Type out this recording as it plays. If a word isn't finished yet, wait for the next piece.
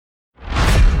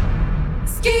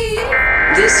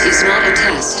This is not a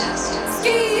test.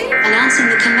 Announcing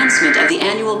the commencement of the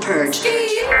annual purge,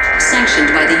 sanctioned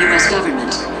by the U.S.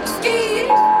 government.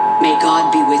 May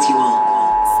God be with you all.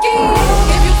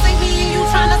 If you see me and you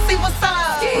tryna see what's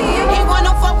up, he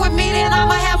wanna fuck with me, then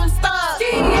I'ma have him stuck.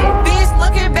 Bitch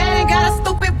looking bad and got a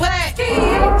stupid butt.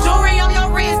 Jewelry on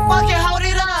your wrist, fucking hold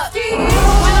it up.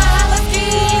 When I holla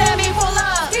ski, let me pull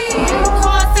up.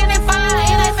 Car 75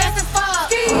 and they fast as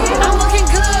fuck. I'm looking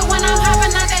good when I'm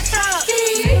hopping out that truck.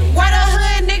 Where the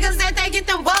hood niggas at, they get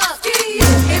them bucks.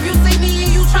 If you see me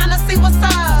and you tryna see what's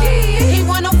up, he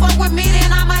wanna fuck with me,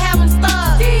 then I'ma have him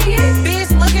stuck. Bitch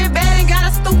looking bad and got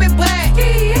a stupid butt.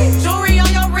 Jewelry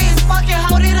on your wrist, fucking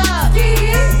hold it up.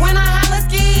 When I holla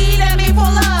ski, let me pull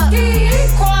up.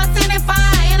 Car 75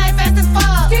 and they fast as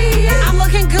fuck. I'm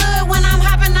looking good when I'm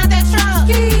hopping out that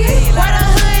truck. Where the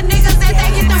hood niggas at,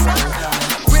 they get them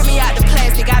bucks. Rip me out the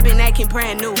plastic, I been acting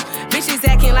brand new. Bitches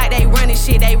acting like they running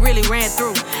shit, they really ran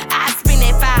through. I spend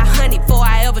that 500 before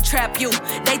I ever trap you.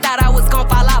 They thought I was gon'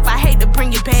 fall off, I hate to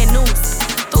bring you bad news.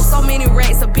 Through so many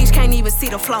racks, a bitch can't even see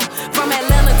the flow. From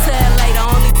Atlanta to LA, the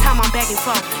only time I'm back and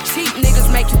forth. Cheap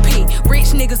niggas make you pee,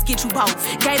 rich niggas get you both.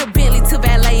 Gave a Bentley to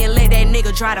valet and let that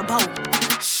nigga dry the boat.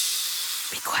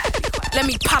 Shh, be quiet, be quiet. Let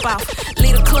me pop off.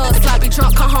 Leave the club, sloppy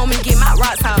drunk, come home and get my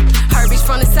rocks off. Her bitch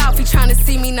from the south, he tryna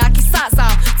see me knock his socks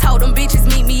off. Told them bitches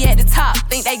meet me at the top,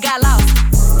 think they got lost.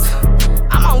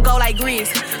 I'm on go like Grizz.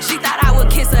 She thought I would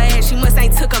kiss her ass, she must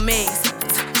ain't took a mess.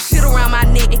 Shit around my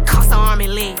neck, it cost her arm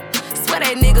and leg. Swear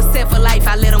that nigga set for life,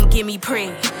 I let him get me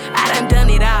preg. I done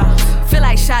it all, feel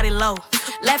like shot it low.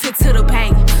 Laughing to the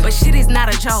bank, but shit is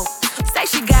not a joke. Say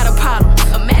she got a problem,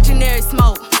 imaginary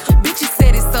smoke. Bitches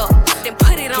set it up, then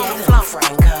put it on the floor.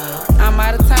 I'm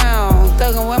out of town,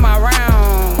 thuggin' with my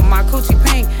round. My coochie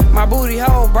pink, my booty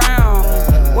hole brown.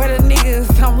 Where the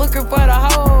niggas, I'm looking for the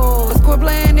hoes. Quit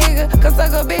playing nigga, cause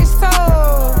suck a bitch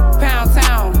toe. Pound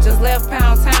town, just left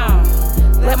Pound town.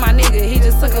 Let my nigga, he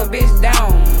just took a bitch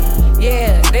down.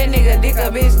 Yeah, that nigga dick a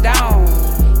bitch down.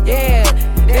 Yeah,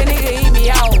 that nigga eat me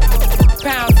out.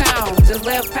 Pound town, just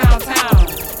left Pound town.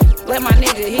 Let my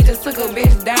nigga, he just took a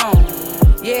bitch down.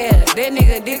 Yeah, that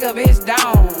nigga dick a bitch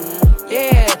down.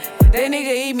 Yeah, that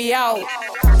nigga eat me out.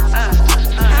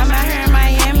 I'm out here in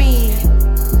Miami,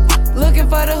 looking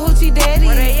for the hoochie daddy.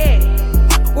 Where they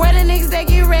at? Where the niggas that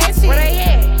get ratchet? Where they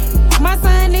at? My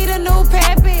son need a new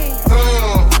pappy.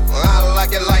 I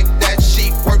like it like that.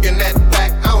 She working that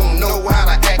back. I don't know how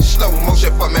to act. Slow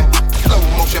motion for me. Slow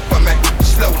motion for me.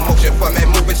 Slow motion for me.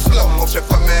 Moving slow motion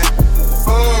for me.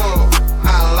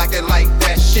 I like it like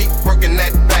that. She working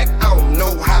that back. I don't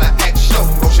know how to act. Slow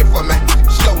motion for me.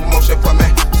 Slow motion for me.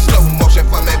 Slow motion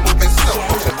for me. Moving slow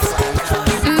motion for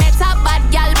me. Met a bad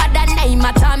gal by the name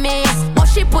of Tommy, but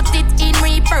she put it in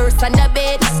reverse on the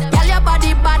bed. Girl, your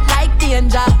body bad like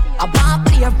danger. A bomb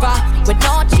flavor with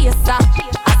no chaser.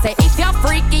 I say if you're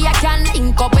freaky, you can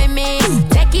link up with me.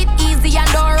 Take it easy and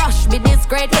don't rush me. This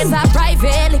great is a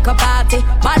private liquor party.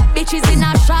 Bad bitches in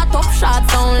a shot up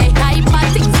shots only. Type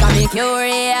of things got me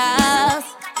curious.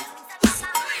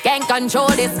 Can't control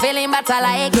this feeling, but I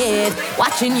like it.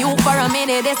 Watching you for a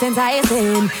minute is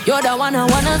enticing. You're the one I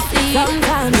wanna see.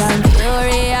 Sometimes I'm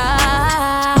curious.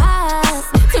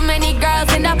 Too many girls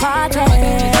in the party.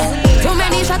 Too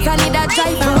many shots, I need a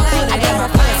drive-thru. I never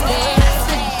first day.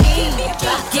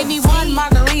 Give me one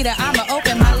margarita, I'ma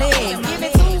open my legs. Give me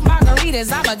 2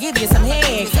 margaritas, I'ma give you some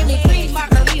head. Give me 3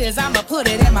 margaritas, I'ma put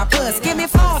it in my puss. Give me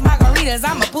 4 margaritas,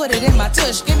 I'ma put it in my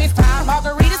tush. Give me 5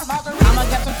 margaritas, I'ma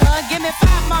get some fun. Give me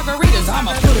 5 margaritas,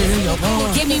 I'ma put it in your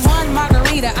bun. Give me 1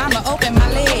 margarita, I'ma open my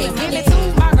legs. Give me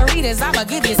 2 margaritas, I'ma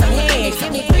give you some head.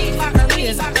 Give me 3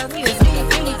 margaritas,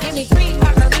 give me 3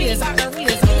 margaritas,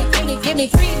 give me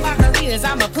 3 margaritas,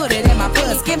 I'ma put it in my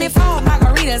puss. Give me 4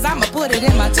 margaritas, I'ma put it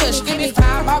in my tush. Give me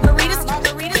 5 margaritas,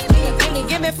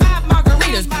 give me 5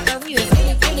 margaritas,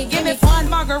 give me 1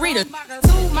 margarita, 2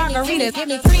 margaritas, give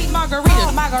me 3 margaritas,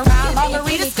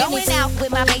 Going out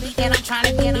with my baby and I'm trying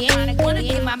to get in. Wanna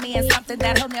give my man something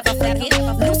that he'll never forget.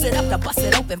 Loose it up to bust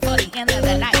it open for the end of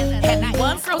the night. Had me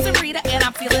 1 frozen Rita and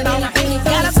I'm feeling alright.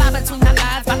 Got a vibe between my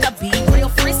eyes, about to be real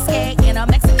frisky. In a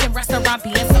Mexican restaurant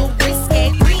being so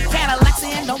risky. 3 Cadillacs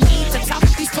and no need to talk.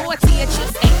 These tortilla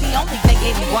chips ain't the only thing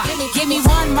anymore. Give me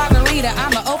 1 margarita,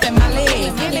 I'ma open my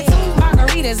legs. Give me 2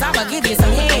 margaritas, I'ma give you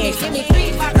some head. Give me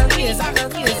 3 margaritas,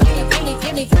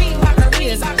 give me 3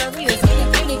 margaritas,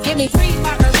 give me 3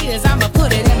 margaritas, I'ma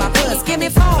put it in my puss. Give me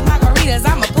 4 margaritas,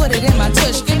 I'ma put it in my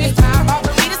tush. Give me 5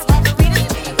 margaritas,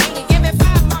 give me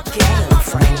 5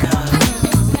 margaritas.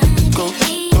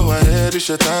 Go ahead, it's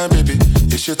your time, baby.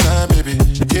 It's your time, baby.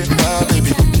 Get my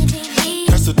baby.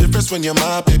 That's the difference when you're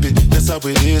my baby. That's how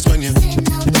it is when you.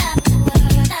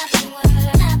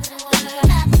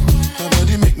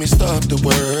 me stop the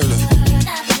world.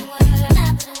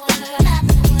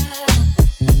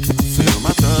 Feel my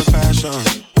thug passion.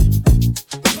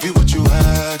 Give you what you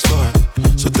ask for.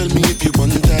 So tell me if you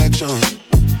want action.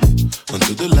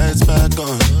 Until the lights back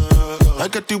on. I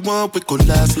got the one we could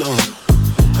last long.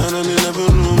 And I never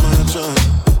knew my chance.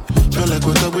 Feel like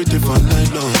what I waited for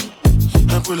night long.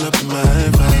 I pull up in my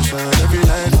fashion. Every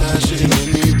light flashing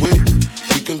anyway.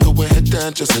 We can go ahead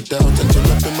and just head out and chill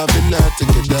up in my villa to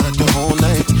get out the whole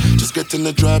night. Just get in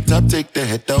the drop top, take the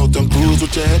head out and cruise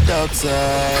with your head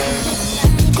outside.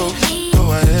 Go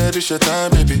ahead, it's your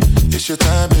time, baby. It's your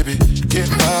time, baby. Get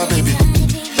my baby.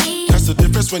 That's the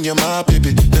difference when you're my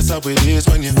baby. That's how it is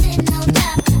when you.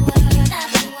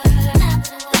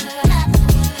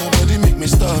 Nobody make me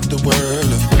stop the world.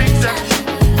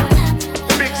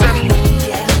 Big seven.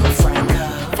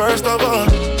 First of all,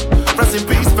 rest in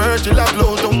peace, Virgil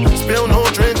Abloh. Don't spill no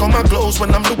drink on my clothes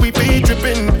when I'm Louis V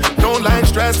dripping. Don't like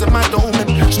stress in my dome.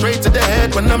 Straight to the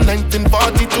head when I'm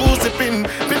 1942 sipping.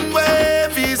 Been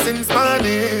wavy since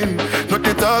morning. Not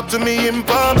they talk to me in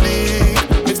public.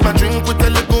 Mix my drink with a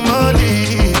little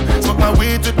money. Smoke my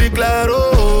weed to the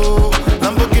claro.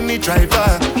 Lamborghini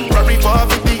driver. Ferrari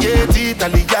 458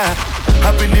 Italia.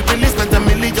 I really spent a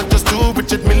million just to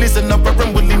Richard Millis and I'm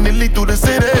running willy-nilly through the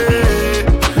city.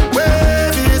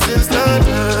 Wavy since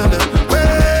London.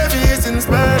 Wavy since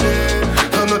Berlin.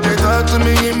 Don't know they talk to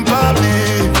me in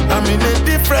public. I'm in a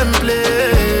different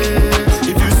place.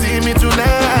 If you see me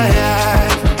tonight,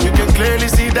 you can clearly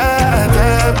see that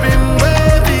I've been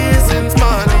wavy since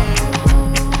morning.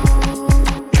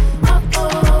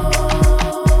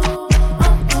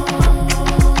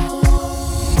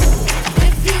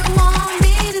 If you want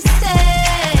me to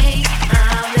stay,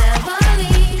 I'll never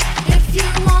leave. If you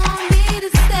want me to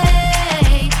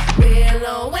stay, we'll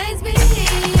always be.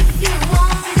 If you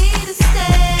want me to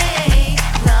stay,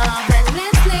 love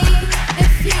endlessly.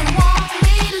 If you want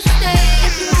me to stay,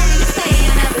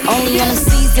 I'll never leave. Only on the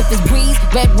seas if it's breeze.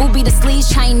 Red ruby the sleeves,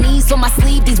 Chinese on my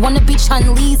sleeve. These wanna be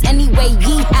Chun-Lees anyway,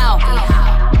 yee-how.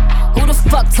 Who the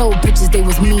fuck told bitches they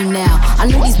was me now? I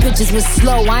knew these bitches was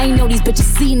slow, I ain't know these bitches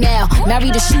see now.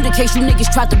 Married a shooter case you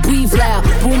niggas tried to breathe loud.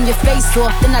 Boom your face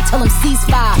off, then I tell them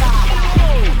ceasefire.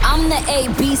 I'm the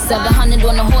AB, 700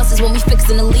 on the horses when we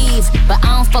fixin' to leave. But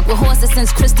I don't fuck with horses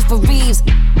since Christopher Reeves.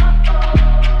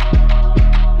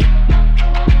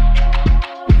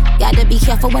 Gotta be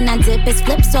careful when I dip, it's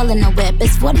flips all in the whip.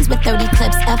 It's 40s with 30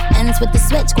 clips, FNs with the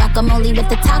switch, guacamole with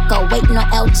the taco, waiting on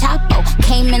El Chapo.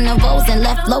 Came in the rolls and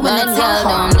left low in the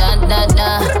Tahoe. Da da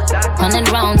da,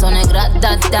 100 rounds on it, da.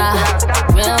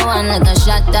 Real one like a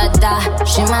shot, da.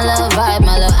 She my little vibe,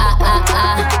 my little ah.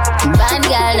 Bad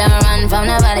girl don't run from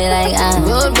nobody like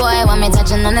Rude boy want me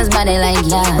touching on his body like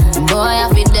yeah. Boy I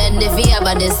feel dead if he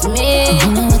ever diss me.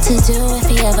 You know what to do if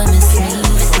he ever miss me.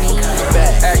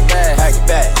 Act bad, act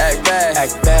bad, act bad,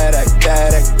 act bad, act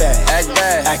bad, act bad, act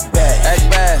bad, act bad,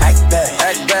 act bad, act bad,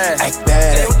 act bad, act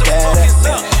bad, act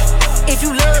bad. If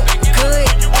you look good,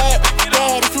 act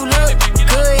bad. If you look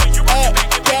good,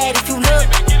 act bad. If you look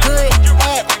good,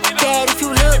 act bad. If you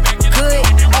look good,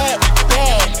 act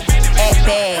bad. Act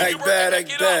bad. Act bad,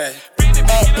 act bad.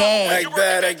 Act bad. Act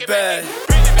bad, act bad.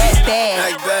 Act bad.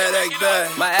 Act bad, act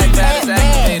bad. My act bad is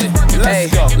activated. Hey,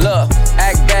 look,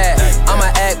 act bad, I'ma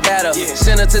act better.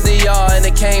 Send her to the yard and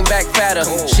it came back fatter.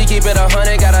 She keep it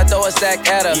 100, gotta throw a stack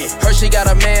at her. Her she got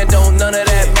a man, don't none of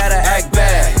that matter. Act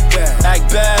bad, act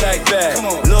bad, act bad.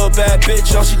 Little bad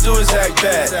bitch, all she do is act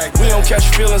bad. We don't catch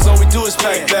feelings, all we do is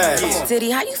pack bags. Diddy,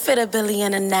 how you fit a Billy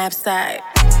in a knapsack?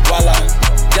 Voila.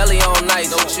 Deli on nice,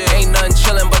 ain't nothing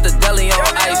chillin' but the deli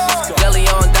on ice. Deli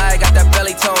on diet, got that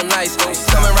belly tone nice.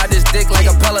 Come and ride this dick like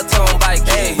a Peloton bike.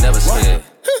 Hey, never scared.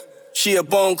 She a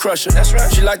bone crusher. That's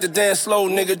right. She like to dance slow,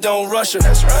 nigga, don't rush her.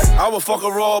 That's right. I would fuck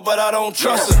her raw, but I don't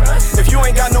trust her. Right. If you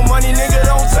ain't got no money, nigga,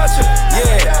 don't touch her.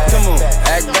 Yeah, come on.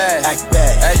 Act bad, act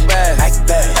bad, act bad, act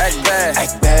bad, act bad,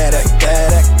 act bad, act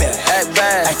bad, act bad, act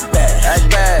bad, act bad, act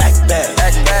bad, act bad,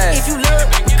 act bad. If you look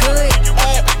good,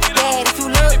 act bad. If you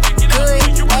look good,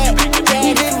 act bad.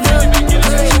 If you look good,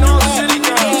 act bad.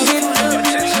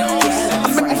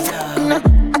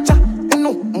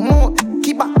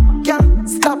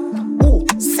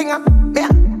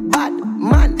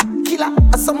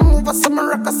 Some move, some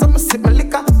rock, some sip my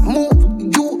liquor. Move,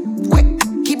 you wet,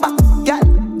 keep up, girl.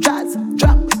 Jazz,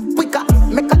 drop, quicker.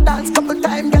 Make a dance couple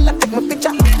times, girl. I take my picture.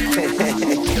 I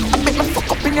make my fuck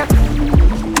up in ya.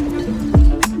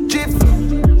 Jiff,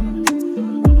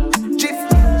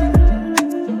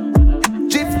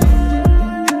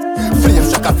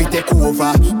 Flames like a fit take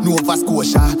over. Nova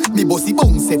Scotia, me bossy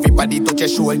bounce. Everybody touch your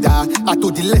shoulder. I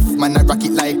to the left, man, I rock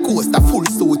it like coaster. Full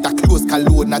suit, a close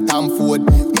cologne, a Tom Ford.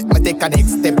 take a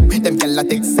next step. Them girl a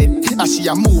take set. As she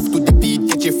a move to the beat,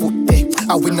 get your foot there.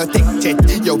 I will not take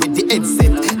jet, yo with the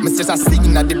headset. Me just a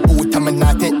sing at the boot, I'm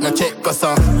not take no check. Cause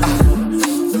so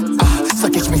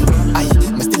catch me,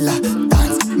 me still a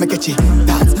dance. Me catch you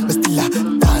dance, me still a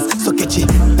dance. So catch you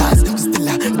dance, me still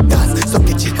a dance. So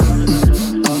catch you,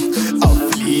 our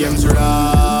flames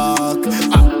rock.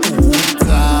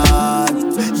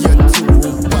 You're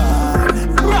too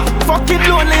bad. Fucking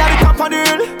lonely at the top of the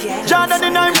hill. Jordan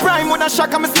in 9 prime when I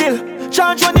shock I'm still.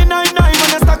 Charge 199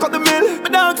 when I stack up the mill. My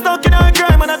dog stuck in a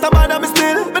grime and I top bad I'm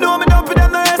still. Me know me dump with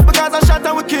them the rest because I shot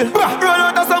and we kill. Roll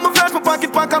out of some flash, my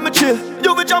pocket pack and me chill.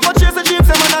 You be jump and chase the jeeps,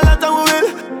 them and a lot and we will.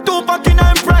 2 pack in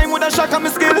 9 prime with a shock and me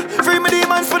skill. Free me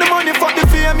demons for the money, fuck the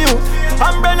fame you.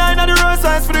 I'm Bloodline on the road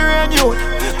signs for the rain youth.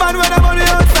 Man when I'm on the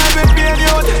outside with pain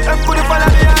youth. Them couldn't follow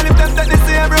me all if them take the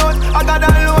same road. I got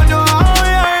that load, oh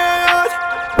yeah.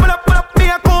 Pull up, me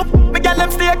a coupe. Me get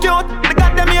them stay cute. Me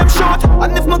got them aim short.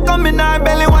 And if me come in our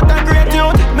belly, what a great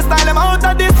youth. Me style them out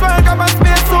of this world, got my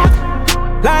space suit.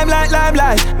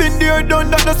 Limelight. Been there, done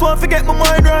that, just won't forget my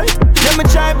mind right. Yeah, me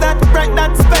drive that, break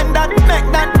that, spend that, make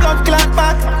that blood clot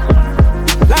back.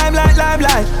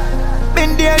 Limelight.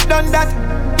 Been there, done that.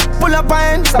 Pull up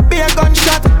hands, a be a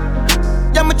gunshot.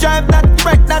 Yeah, me drive that,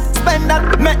 break that, spend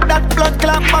that, make that blood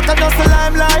clot back. And just a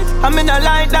limelight. I'm in a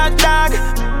light that dog.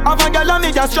 Have a girl on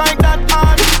me, just strike that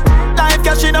hard. Life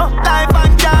cash, you know, life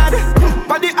and card.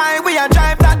 For the highway, I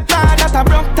drive that car, that a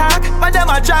broke tag. But them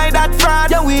I try that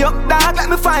fraud. Yeah, we up dog, let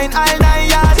me find all 9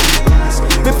 yards.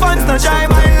 Me funds no drive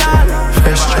my lad.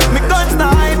 Fresh job. Me guns no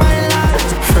hide my lad.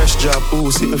 Fresh job,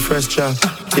 pussy, a fresh job.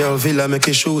 Yo, villa make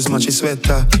your shoes match your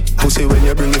sweater. Pussy when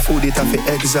you bring the food, it have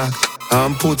to exact.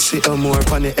 Put sit more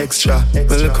on the extra. Me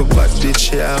look a bad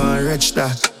bitch, yeah, I want rich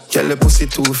that. Girl, the pussy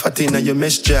too fat inna your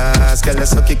mesh jazz. Girl, the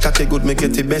sucky cocky good, make it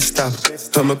the best stop.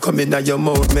 Come inna your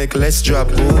mouth, make less drop.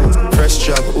 Ooh, fresh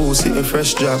job, ooh, sitting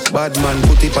fresh job. Bad man,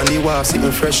 put it on the wall,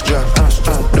 sitting fresh drop.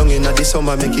 Long inna the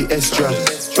summer, make it extra.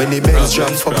 When the bells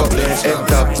drop, fuck up the head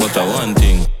top. But I one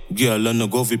thing, girl, I no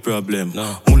go for problem.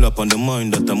 Mull up on the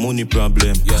mind, that a money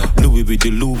problem. Louis with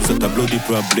the loops, that a bloody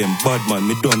problem. Bad man,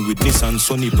 me done with Nissan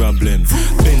Sunny problem.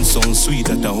 Ben sound sweet,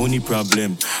 that a honey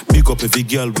problem. Pick up every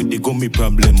girl with the gummy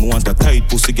problem. Want a tight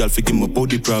pussy girl, fi give me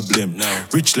body problem.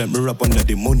 Rich let me rap under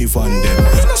the money van them.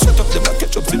 Sweat up them, I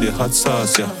catch up to the hot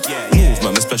sauce, yeah. Move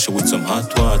man, me special with some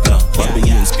hot water.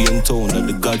 Babylon, Spain town, and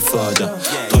the Godfather.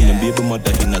 Turn them baby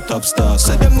mother in a top star.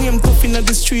 Say them name tough in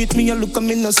the street, me a look at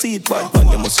me no see it. Bad man,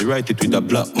 you must write it with a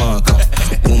black marker.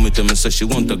 Mommy tell me say she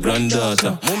want a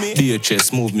granddaughter.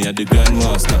 DHS move me at the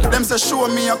grandmaster. Them say show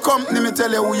me your company, me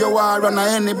tell you who you are. And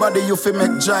anybody you fi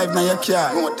make drive na your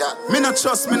car. Me no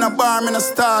trust, me no bar, me no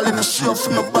stall. In a show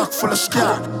for my back full of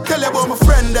scar. Tell you about my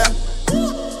friend them.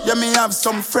 Yeah, me have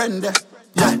some friend there.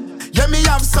 Yeah, me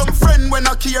have some friend when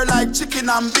I care like chicken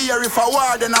and beer. If I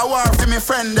war, then I war for me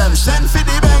friend them. Send for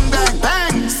the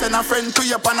bang. Send a friend to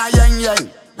you pan a yang.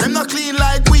 Them not clean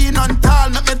like we none tall.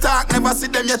 Make me talk, never see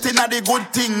them yet in a the good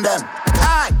thing them.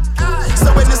 Aye. So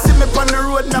when you see me on the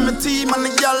road, now my team and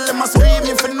the girl them a scream.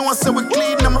 If you know, so we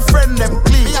clean, now my friend them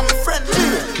clean. Me and my friend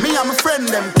clean. Me and my friend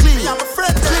them clean. Me and my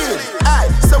friend clean.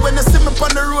 Aye. So when you see me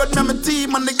on the road, now my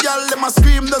team and the girl them a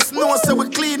scream. Just know, so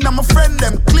we clean, now my friend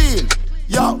them clean.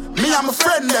 Yo, me and my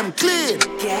friend them clean.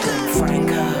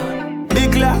 Franco.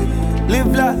 Big life,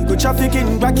 live life, go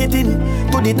trafficking, back it in.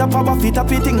 To the top of a fit,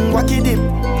 up it in, wack it dip.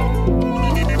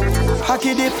 Hack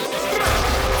it dip.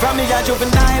 From me a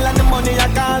juvenile and the money I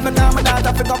call. Me call my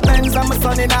daughter pick up pens and my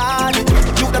son in a honey.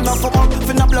 You them not for work,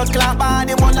 for no blood clot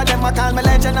body. One of them I call me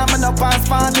legend and me no pass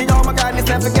party. Oh my God, me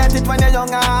say forget it when you're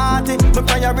young and hearty. My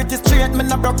priority straight, me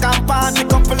no broke and party.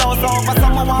 Couple hours over,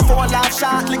 someone want for a laugh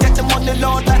shortly. Get the money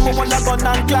low like me wanna gun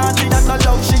and clanty. And no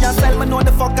love, she a sell, me know the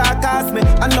fuck I cost me.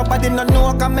 And nobody no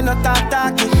know, cause me no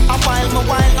talky. I file me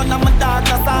wine, none of my dark,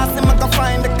 no saucy. Me can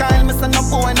find the Kyle, me say no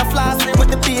boy, no flossy. With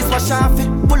the piece wash off it,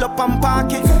 pull up and park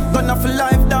it. Gonna for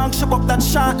life, dog, show up that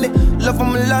shortly. Love of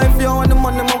my life, yo, and the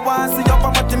money my want. See up,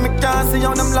 I'm at me can't see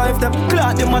on them life, them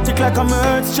clock them matic like I'm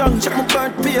earth strong. Check my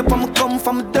birth paper, I'ma come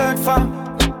from a dirt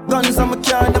farm. Guns on my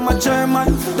car, them a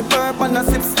German. The bourbon I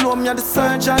sip slow, me a the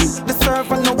surgeon. The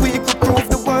servant no weak, we prove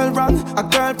the world wrong. A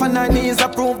girl on her knees,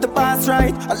 I prove the boss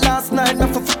right. Last night,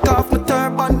 I fuck off my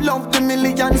turban. Love the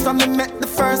millions, so me met the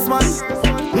first one.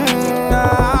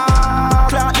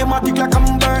 Clock them matic like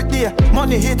I'm birthday.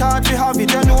 Money hit hard, we have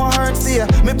it, you know I hurt here.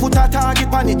 Me put a target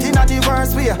on it in a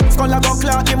diverse way. Skull a go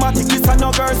clock, them matic, this a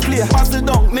no girls play. Pass the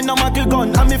dunk, me no muggle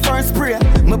gun, and me first spray.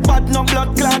 Me bad no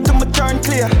blood clot to me turn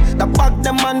clear. The bag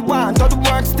them man want, all the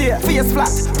work stay. Face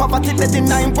flat, poverty dead in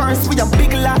 9 verse. We a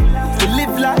big lot, we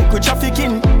live like we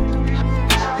trafficking.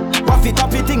 Waffy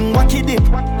tappy thing, wacky dip.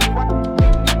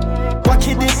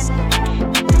 Wacky dip.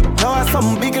 Now I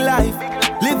some big life.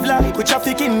 Live life with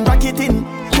traffic in, racket in.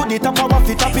 To the top of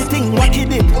waffy tappy thing, wacky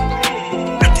dip.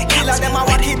 Killer them a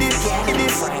wacky dip.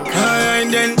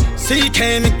 And then CK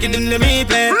make it in the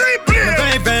replay.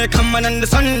 Very come on the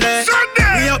Sunday.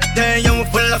 We up there, you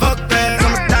full of fuck play.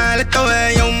 Come style it the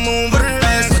way you move with the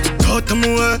best. Talk to me,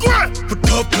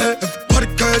 put up play. Everybody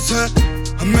curse her.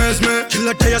 Amazement,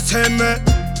 killer day I say me.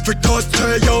 For those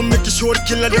tell yo, make sure the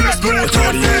killer them is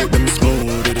smooth. Them is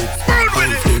smooth with it.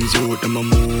 High flames out, them a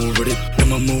move with it.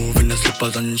 Them a move in the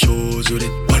slippers and shoes with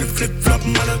it. Wanna flip flop,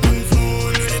 man I don't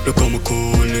fool with it. Look how me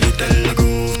cool with it, tell I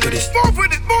go to this. Move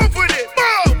with it, move with it.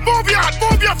 Move your hand,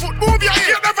 move your foot, move your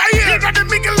ear. Never hear that the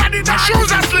middle and in the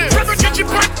shoes are slim. Never get your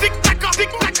point, tick tack up, tick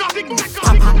tack up, tick tack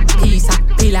up. Papa, pizza,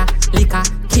 pilla, liquor,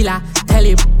 killer,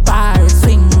 telly, bar,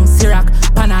 swing, syrup,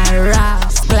 panara,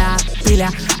 glass, billa,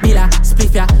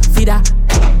 spliffia, feeder.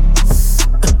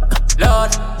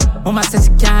 Lord, mama says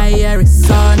she can't hear it,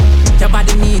 son. Your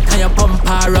body need turn your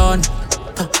bumper run.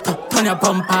 Turn your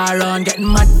bumper run. Getting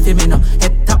mad for me now,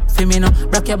 head top for me now.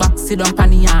 Rock your back, sit down,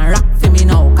 panny and rock for me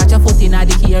now. Catch your foot in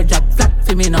the ear, drop flat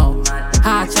for me now.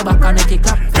 Arch your back and make it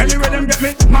clap. Anyway, them get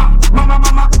me, ma.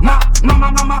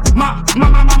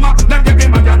 Them get me,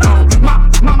 ma, you know. Ma.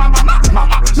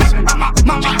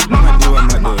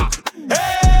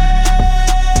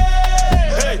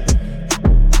 Hey,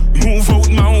 move out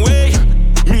my way.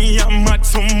 Me, I'm mad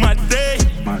from my day.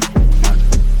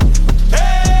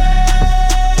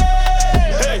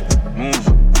 Hey,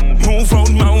 move out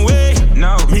my way.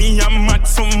 Now, me, I'm mad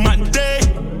from my day.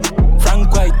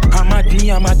 Frank White, I'm at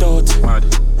me, I'm a dot.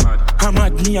 I'm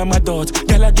at me, I'm a dot.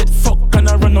 Girl, I get fucked and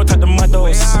I run out of the mad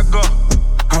house.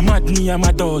 I'm at me, I'm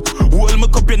a dot. Hold my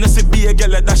cup in the CB, a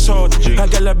girl at that short. A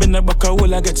girl I been a back a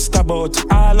hole, I get stabbed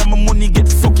out. All of my money get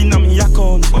fucking on me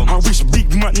account. I wish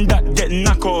big man that get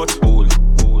knocked out.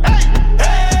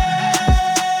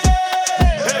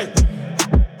 Hey,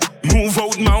 move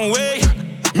out my way.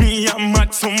 Me, I'm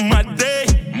mad from my day.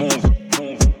 Move.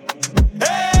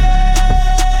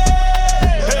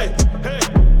 Hey,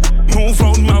 move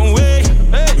out my way.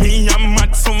 Me, I'm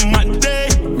mad from my day.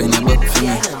 Been a buck for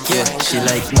me, yeah, she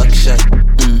like backshot.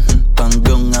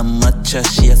 Pangong and matcha,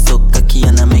 she a so cocky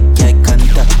and I make eye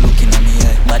contact. Looking at me,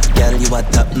 eye. Bad girl, you a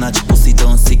top notch. Pussy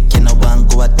down sick, you know want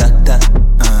go a doctor.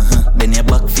 Been your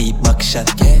back feet, back shot,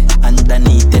 yeah.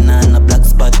 Underneath and on a black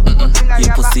spot.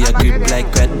 Your pussy a grip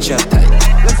like red chop.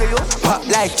 Pop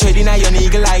like treading on your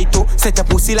nigga like too. Set a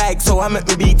pussy like so I make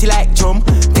me beat it like drum.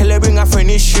 Tell her bring a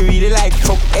friend if she really like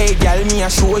fuck. Hey girl, me a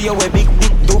show you a big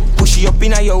do. Push you up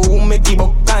in a your room, make it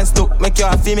buck and stuck. Make you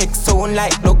have to make sound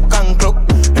like duck and clock.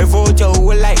 Revolt your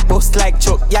whole like bust like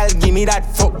chuck. Y'all give me that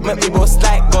fuck, make me bust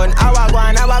like gun.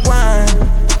 Awagwan.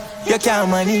 You can't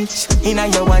manage. Inna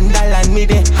your wonderland, me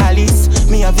the Alice.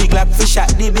 Me a big lap fish at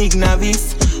the big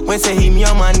novice. When say him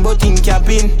your man, but him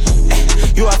capping.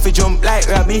 You have to jump like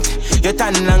rabbit. You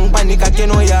turn long panic, I can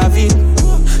know you have it.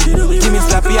 Give me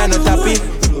slappy and not tap it.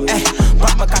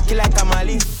 Pop my cocky like a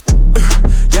malice.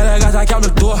 Girl, I got a camel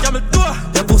door.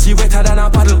 Your pussy wetter than a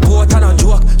paddle boat and a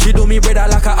joke. She do me brother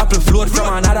like a apple float from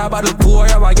another bottle pour.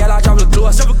 Yeah, my girl, I travel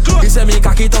close. He say me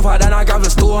cocky tougher than a gravel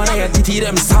stone. And your titty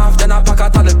them soft, then I pack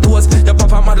out all the toes. Your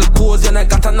papa model pose, you know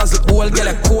got a nozzle hole. Girl,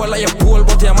 you cold like your pole,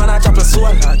 but your man a chapel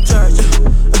soul.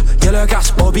 Girl, you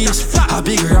cash bobbies. A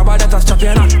big rubber that a strap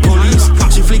you not police.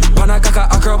 She flick pan a caca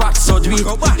acrobat surgery.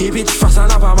 He bitch fast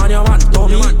and have a man you want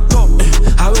dummy.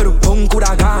 I wear the punk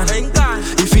coulda gone.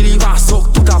 If you leave a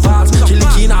suck to the vase. She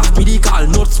licking off medical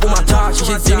notes for my charge.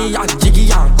 She see me and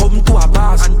jiggy and come to a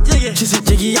bars. She see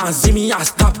jiggy and see me and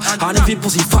stop. And if you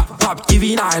pussy fat pop,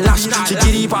 giving her a lash. She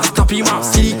get it past stop him up,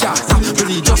 see the cat stop.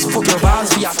 Really just fuck your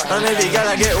bars via. And every girl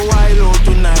I get wild out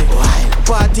tonight.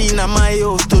 Party in my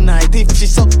house tonight. If she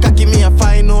suck cocky me a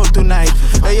find out tonight.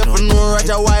 Hey, you for know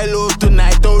Roger wild out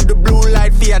tonight. Out the blue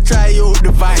light for try out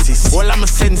devices. All I'm a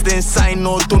sense then sign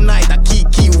out tonight. I key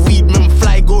weed, me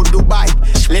fly go Dubai.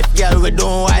 Left girl we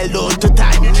don't wild on to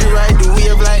time. She ride the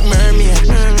wave like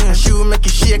mermaid. She will make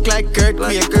it shake like Kurt.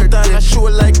 Put on a show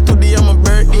like today I'm a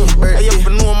birthday. Hey, you for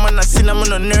know man I seen I'm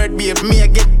on a nerd babe. Me I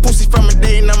get pussy from a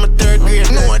day and I'm a third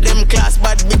grade. No of them class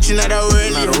bad bitch in the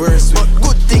world. Not the worst, but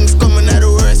good things coming out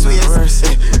the worst ways.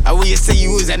 I will say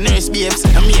you was a nurse babes.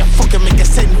 And me a fucker make a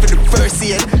send for the first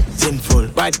aid. Sinful,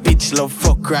 bad bitch love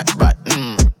fuck rat but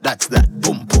that's that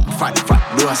boom fat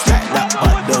do a style that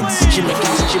bad dance. She make it.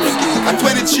 I'm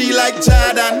 23 like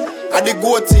Jordan, I the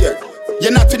goat here.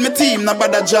 You're not with my team, no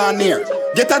bother John here.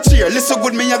 Get a cheer, listen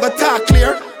good me, you go talk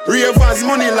clear. Ravers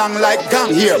money long like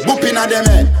gang here. Boop inna them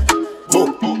head.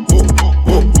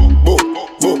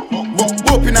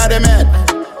 Boop inna inna them head.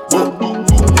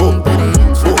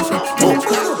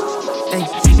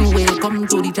 Come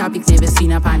to the tropics, ever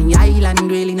seen up on the island,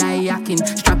 really nice yacking.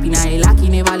 Strapping I lucky,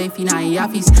 never left in I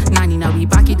office. Nanny now we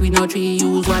pack it with no tree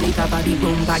use wallet. Top of the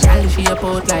bumper, gal she a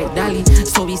port like Dali.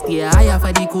 So we stay higher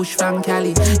for the kush from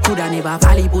Cali. Coulda never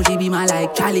valley, pushy be my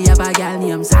like Charlie. Have a gal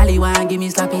named Sally, wanna give me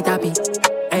slappy tappy.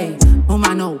 Hey,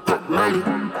 mama no pop Mali.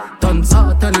 Turn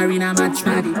so, turn arena match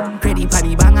Maddy. Ready for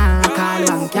the banger, call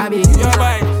one cabby. Start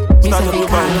up the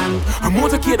band. I'm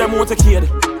motorcade.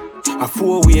 A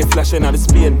 4-way flashing out the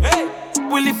Spain.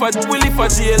 We live for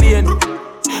alien.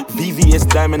 VVS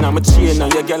diamond on my chain. Now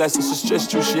your girl I see she stressed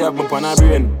through, she have me on her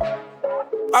brain.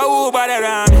 Oh, bad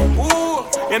around. Ooh,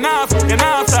 you're not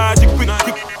charge quick.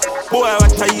 Boy,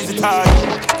 what a easy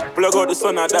target. Plug out the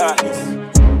sun of darkness.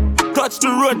 Touch the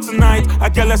road tonight. A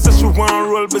girl I say she wanna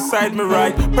roll beside me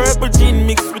right. Purple jean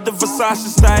mixed with the Versace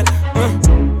style.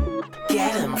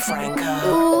 Get him, Franco.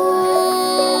 Ooh,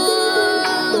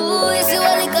 you see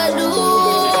what he can do.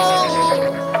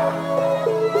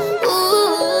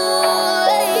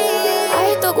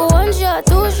 One shot,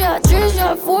 2 shot, 3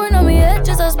 shot, 4. No me head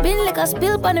just a spin like a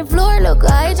spill on the floor. Look,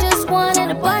 I just wanted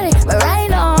a body, but right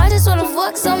now I just wanna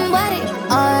fuck somebody.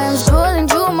 I'm scrolling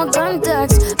through my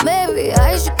contacts. Maybe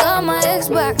I should call my ex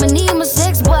back. I need my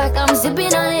sex back. I'm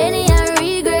sipping on any I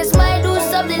regrets. Might do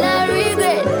something I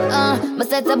regret. My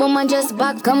setup on my chest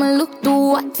back. Come and look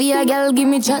too hot for a girl. Give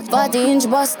me chat. 40-inch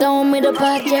bust down with a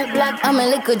part jet black. I'm a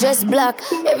liquor dress black.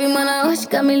 Every man I watch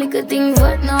got me liquor thing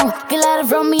fat now. Kill out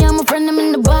from me, I'm a friend, I'm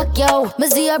in the back, yo. Me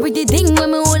see a pretty thing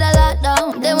when me hold a lot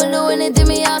down. They will do anything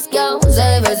me ask, yo. So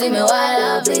if you see me wild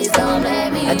out, please don't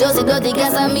blame me. I just don't think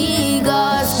it's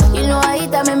amigos. You know I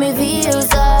hit that make me feel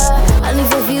so. And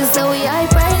if you feel so, we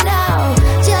hype right now.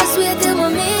 Just wait till my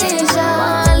mission.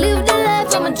 I live the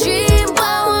life of my dream, but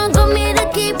I want come here to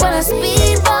keep on a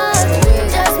speed bus.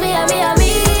 Just me and me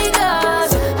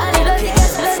amigos. I need to get.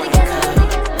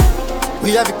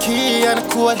 We have a key and a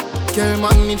code. Girl,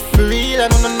 man, need for real, I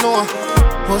don't know.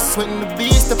 Was sweating the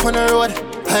beast up on the road.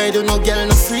 I don't know, girl,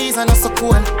 no freeze, I know so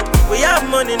cool. We have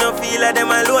money, no feel like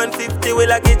them alone. 50 we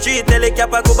like a treat, tell the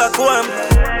cap I go back home.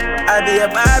 I be a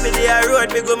Barbie, they a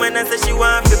road. Me go man and say she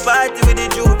want to party with the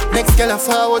Jew. Next girl I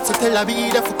forward, so tell her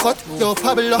be there for cut. Yo,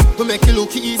 Pablo, we make it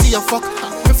look easy, you fuck.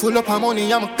 Me full up of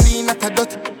money, I'm a clean, not a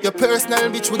dot. Your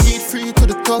personal bitch, we get free to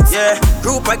the top. Yeah,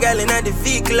 group of girl in the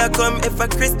vehicle I come. If a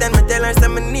Christian, me tell her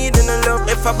some me need in a love.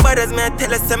 If a brothers, me I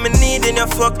tell her some me need in your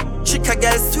fuck. Chick a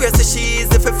girl swear so she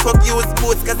is if I fuck use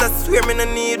boots. Cause I swear me no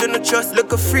need no trust.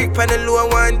 Look a freak pan the low, I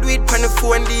want do it pan the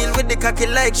phone. Deal with the cocky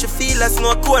like she feel as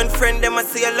no cold friend. Them I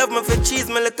say I love me for cheese,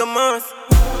 me like a mouse.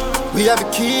 We have a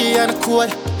key and a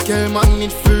code. Girl, man,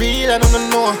 need for real, I don't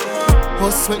know.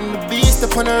 Was sweating the beast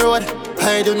up on the road.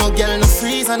 I don't know, girl, no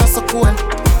freeze, I know so cool.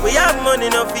 We have money,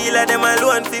 no feel like them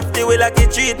alone. 50 we like a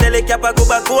treat, tell the cap I go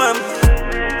back home.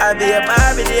 I be a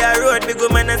Barbie, they a road. Me go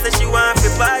man and say she want to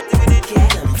party with the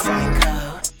Get him,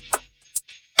 Franco.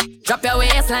 Drop your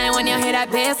waistline when you hear that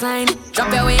bassline.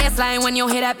 Drop your waistline when you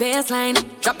hear that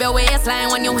bassline. Drop your waistline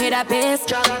when you hear that bass.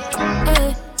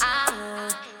 Hey.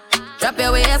 Drop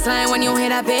your waistline when you hear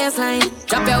that bassline.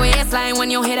 Drop your waistline when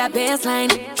you hear that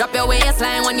bassline. Drop your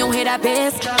waistline when you hear that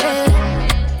bass. Hey.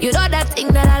 You know that thing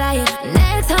that I like.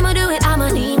 Next time I do it, I'ma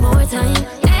need more time.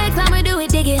 Next time I do it,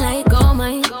 dig it like gold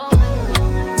mine.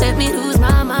 Let me lose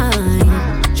my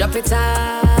mind. Drop it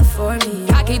off for me.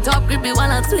 Cocky top grip me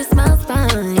while I twist my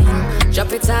spine.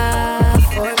 Drop it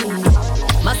off for me.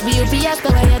 Must be UPS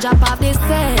the way you drop off this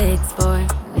sex for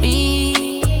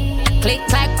me. Click,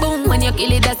 clack, boom, when you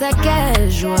kill it, that's a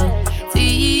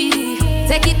casualty.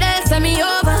 Take it there, send me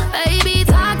over. Baby,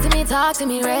 talk to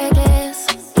me reckless.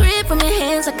 Grip from your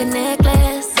hands like a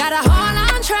necklace. Got a whole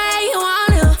on tray, you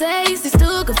wanna taste it,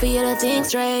 still can feel the thing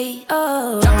straight.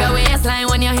 Oh. Drop your waistline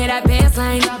when you hear that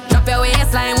bassline. Drop your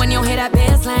waistline when you hear that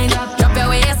bassline. Drop your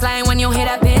waistline when you hear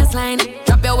that bassline.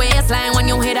 Drop your waistline when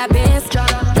you hear that bass.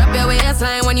 Drop your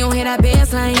waistline when you hear that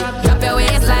bassline. Drop your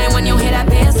waistline when you hear that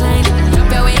bassline.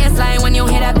 Drop your waistline when you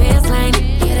hear that bassline.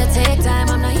 Here to take time,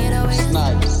 I'm not here to waste.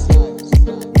 Nice.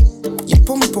 Your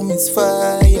pum pum is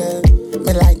fire.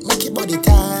 Me like make your body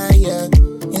tired.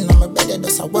 You know my bed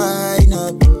does a wine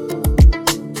up.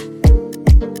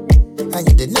 And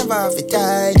you did never have it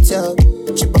tight up.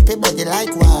 Chip up your body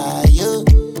like wire.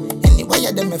 Anyway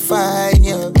you them me find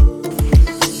you.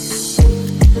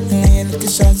 Me a little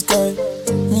shots girl.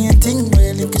 Me a think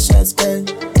where a little shots girl.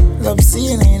 Love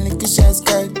seeing a little shots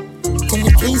girl. Can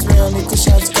you please wear a little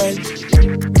shots girl?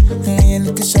 Me a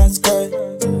little shots girl.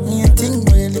 Me a think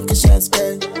where a little shots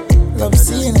girl. Love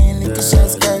seeing a little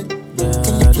shots girl.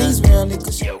 Can you please wear a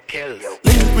little shots?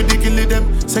 Link with the gilly them,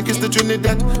 seconds the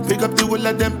Trinidad. Pick up the whole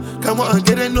of them. Come on,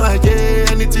 get it, no, I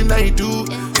get anything I do.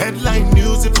 Headline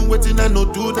news, if you waiting, I no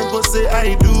do, then go say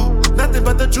I do. Nothing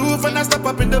but the truth, and I step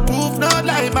up in the booth. No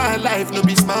lie, my life, no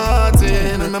be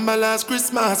smartin'. Remember last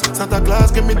Christmas, Santa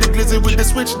Claus gave me the glizzy with the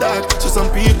switch dog. So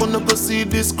some people no go see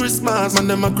this Christmas. Man,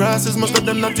 them a grasses, most of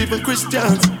them not even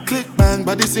Christians. Click bang,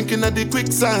 body sinking at the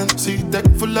quicksand. See deck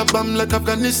full of bomb like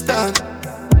Afghanistan.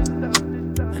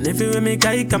 And if you make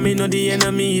I come, me know the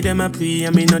enemy, them a pray,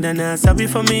 and me know they're not sorry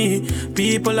for me.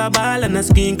 People are ball and a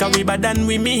screen, cause we bad than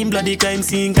we mean. Bloody crime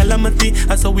scene, calamity.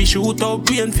 That's how we shoot out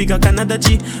brain, figure Canada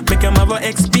G. Make them have a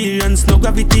experience, no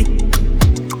gravity. Get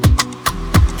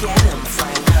him,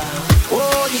 Franco.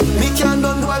 Oh, me can't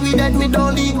done why we dead, me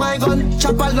don't leave my gun.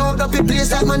 Chop a load up the place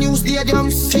like my new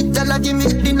stadium. Fit tell a give me,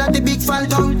 dim like the big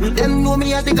phantom. Them know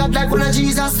me as the God like one of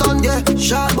Jesus' son, yeah.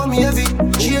 Sharp but me heavy.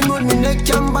 Chain with me neck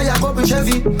can buy a couple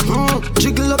Chevy.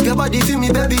 Jiggle up your body for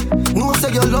me, baby. No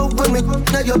say your love when me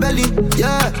at your belly,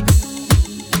 yeah.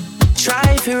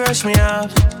 Try if you rush me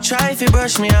off, try if you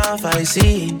brush me off, I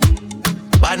see.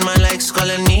 Bad man like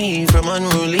Skull and me from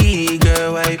unruly,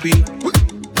 girl, why be?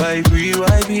 Why be?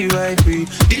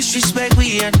 Disrespect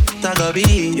we ain't gotta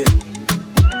be.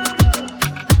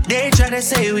 They try to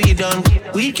say we done,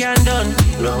 we can't done.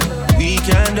 No, we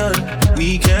can't done,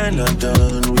 we cannot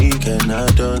done, we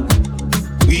cannot done.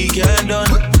 We can't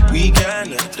done, we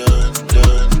cannot done.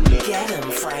 Get him,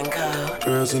 Franco.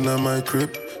 Girls in my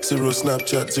crib, 0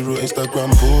 Snapchat, 0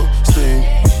 Instagram posting.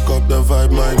 Cop the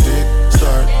vibe, my dick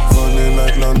start falling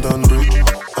like London Bridge.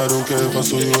 I don't care if I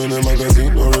saw you in a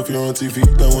magazine or if you're on TV.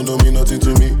 That one don't mean nothing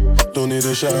to me. Don't need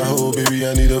a shower, oh baby,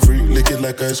 I need a free. Lick it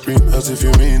like ice cream, as if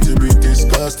you mean to be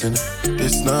disgusting.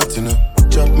 It's not enough.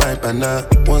 Chop my banana,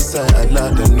 one side I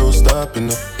like and no stopping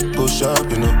up. Go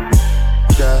shopping up.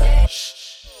 Dash.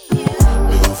 Me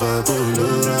on fire,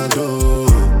 Colorado.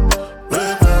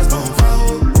 Breakfast on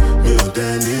fire. Me on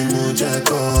Danny Moja,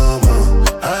 come on.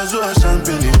 I saw a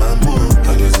champagne in my mood. I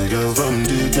guess a girl from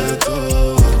the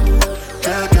ghetto.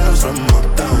 Girls from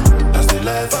uptown. That's the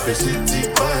life of a city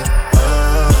boy.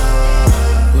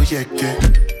 Oh yeah, get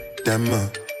Dama.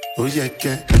 Oh yeah,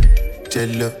 get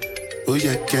Jello. Oh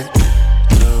yeah, get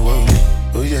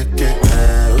oh yeah, get oh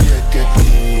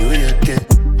yeah,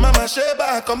 get Mama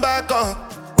Sheba, come back on.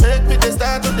 Make me the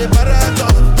start of the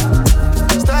paragon.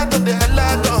 Start of the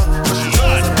halagon.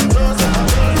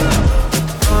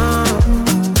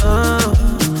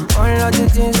 All of the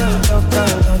things I'm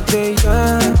talking about, they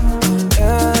yeah.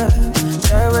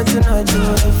 Try what you not do,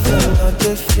 if you're not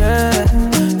if yeah.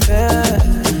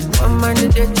 One man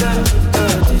did it done,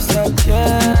 just like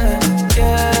yeah.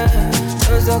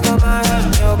 Those are come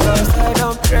around, no cause I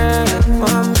don't pray,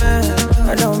 my man,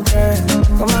 I don't pray,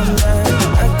 come on man,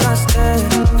 I can't stay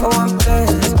for one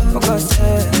place, for God's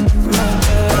sake, my man.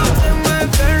 Take my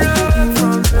friend away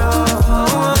from you.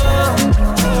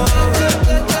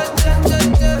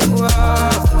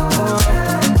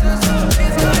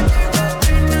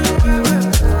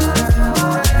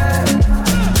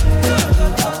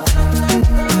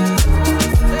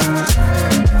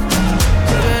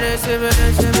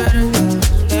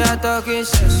 Talking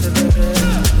shit,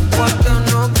 what don't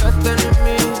know better than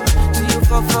me? Do you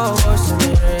fall for what's me?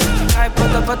 I put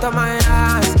the butt on my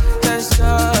eyes, then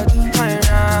shut my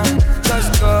eyes. Let's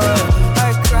go. I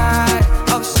cry,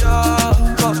 offshore,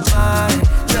 but mine.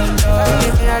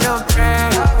 If I don't pray,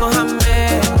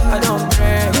 Mohammed, I don't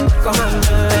pray. Come on,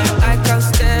 man, I can't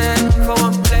stand for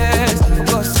one place.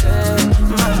 Go say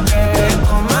my baby,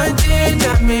 oh my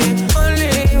dear, me only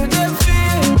you that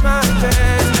feel my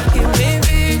pain. Give me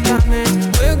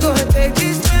we're gonna take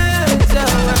these men away.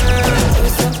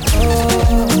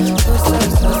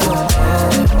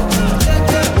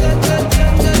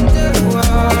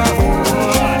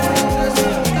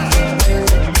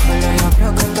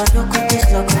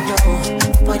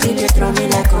 Body they throw me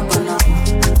like coconut.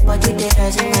 Body they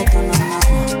rising like a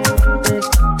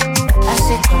I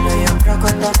say color your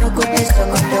crocodile, no good is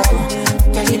loco.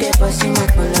 Jelly they bossy my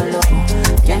color.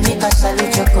 Jenny Casalu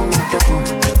chocomoto.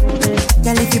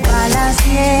 Girl, if you balance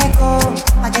Diego,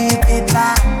 I give you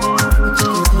paper.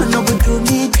 No good to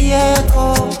me, Diego,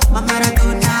 my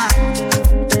Maradona.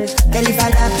 Girl, if I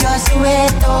love your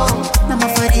sueto, I'm a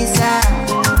Farisa.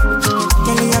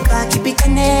 Girl, your back, keep it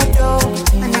canedo.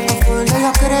 And I can follow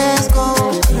your cresco.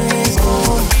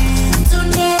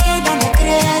 Tonight, I'm a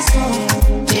cresco.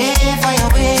 Pay for your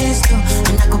waist,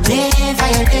 and I could pay for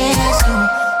your days.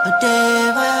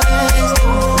 Pay for your waist.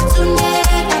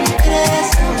 Tonight, I'm a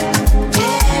cresco.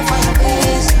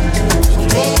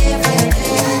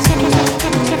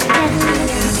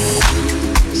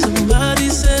 Somebody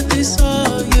said they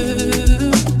saw you,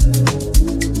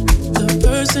 the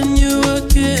person you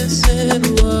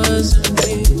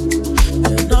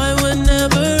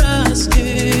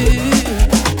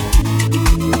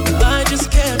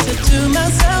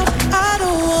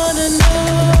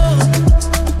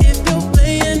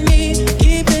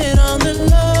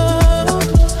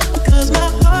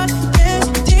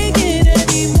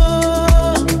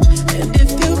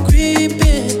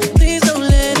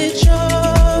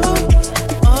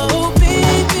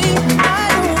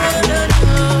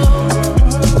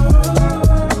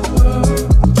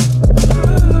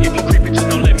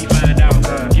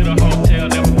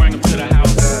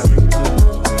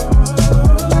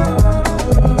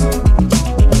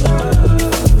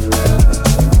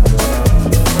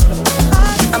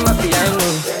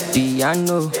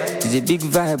She's a big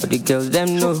vibe, but the girls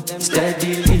them know.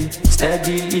 Steadily,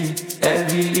 steadily,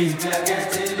 heavily.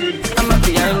 I'm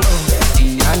happy, I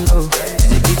know.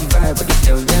 She's a big vibe, but the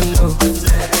girls them know.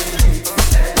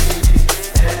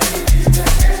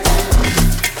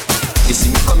 You see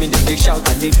me coming, they shout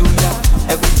hallelujah.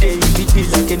 Every day it be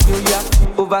like a new year.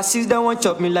 Overseas they want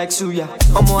chop me like suya.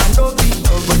 I know be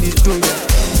nobody's doing ya.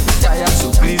 Tired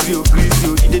so greasy, oh.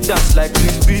 They dance like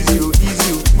breezy, oh,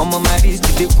 easy, oh. I'm on my wrist,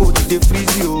 they cold, they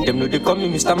freeze, oh. Them know they call me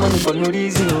Mr. Money for no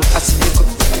reason, oh. I see they go,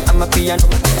 I'm a piano.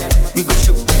 We go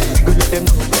show, we go let them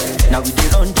know. Now we dey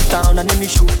run the town and any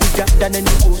show. We got than any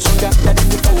foe, stronger than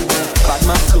any foe. Bad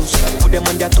man close, put them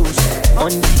on their toes. On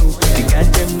the low, they got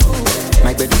them know.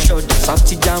 My bed is short, South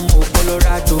Jam,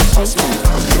 Colorado.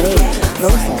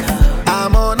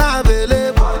 I'm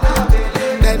unavailable.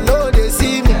 They know they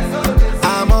see me.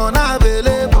 I'm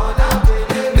unavailable.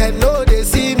 They know they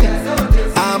see me.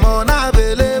 I'm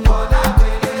unavailable.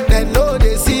 They know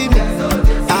they see me.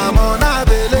 I'm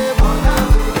unavailable.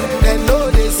 They know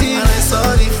they see me. I'm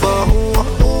sorry for who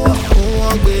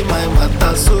be my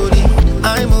matter. Sorry,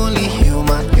 I'm only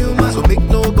human. So make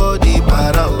nobody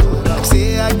para.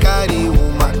 Say I carry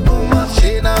woman.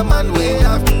 She na man way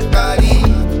have to carry.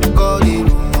 God the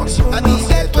rumors. I need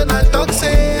that when I talk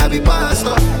say I be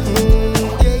pastor.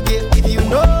 If you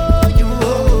know you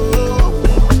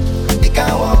it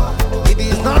can walk. If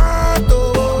it's not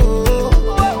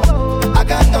I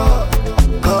got talk.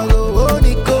 Go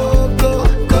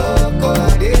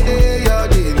day your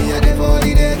day me and the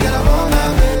 40 day get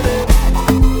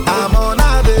I'm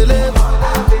unavailable.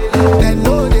 They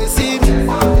know they see me.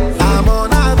 I'm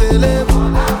unavailable.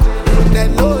 They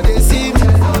know they see me.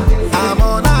 I'm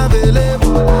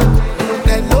unavailable.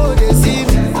 They know they see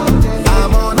me.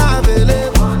 I'm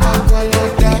unavailable.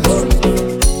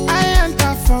 I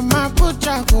enter from my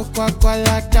butcher, go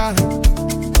kwalata.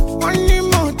 Money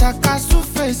mota kasu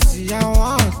face, I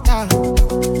want that.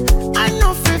 I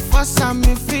know fit for some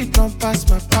if it don't pass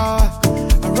my power.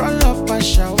 I roll up a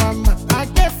shawarma, I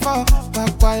get for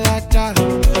kwalata.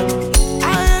 I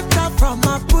enter from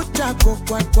my butcher, go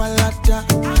kwalata.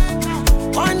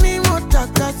 Money mota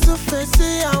kasu face,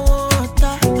 I want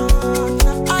that.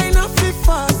 I know fit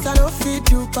fast, I don't fit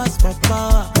you pass my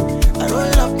power. I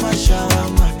roll up my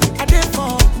shawarma, I get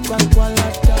for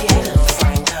kwalata.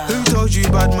 Who told you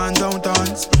bad man don't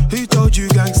dance? Who told you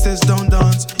gangsters don't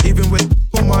dance? Even with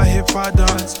on my hip I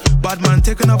dance. Bad man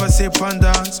take another sip and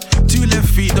dance. 2 left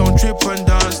feet don't trip and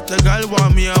dance. The girl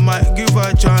want me, I might give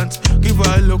her a chance. Give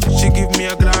her a look, she give me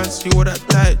a glance. You wore that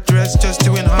tight dress just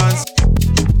to enhance.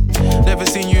 Never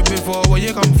seen you before, where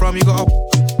you come from? You got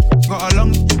a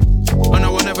long. And I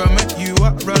will never met you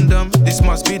at random. This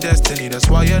must be destiny, that's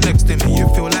why you're next to me. You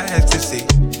feel like ecstasy.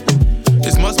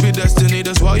 This must be destiny,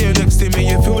 that's why you're next to me.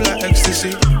 You feel like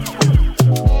ecstasy.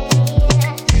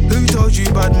 Who told you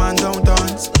bad man don't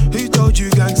dance? Who told you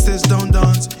gangsters don't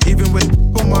dance? Even with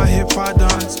on my hip I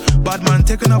dance. Bad man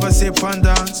take another sip and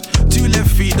dance. 2 left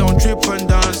feet don't trip and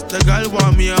dance. The girl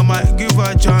want me, I might give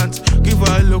her a chance. Give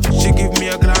her a look, she give me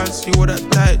a glance. You wore that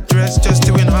tight dress just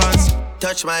to enhance.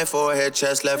 Touch my forehead,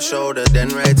 chest, left shoulder, then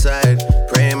right side.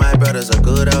 Pray my brothers are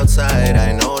good outside.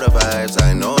 I know the vibes,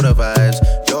 I know the vibes.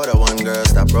 You're the one girl,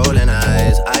 stop rolling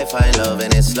eyes. I find love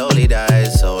and it slowly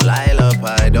dies. So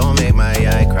lullaby, don't make my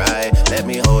eye cry. Let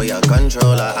me hold your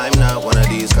controller. I'm not one of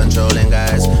these controlling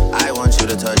guys. I want you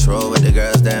to touch roll with the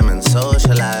girls, them and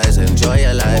socialize. Enjoy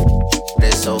your life.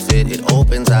 It's so fit, it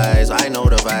opens eyes. I know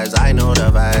the vibes, I know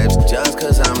the vibes. Just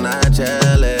cause I'm not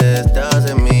jealous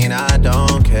doesn't mean I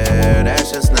don't care. That's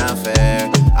just not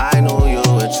fair. I knew you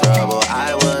were trouble,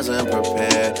 I wasn't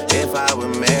prepared. If I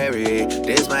were married,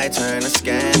 this might turn a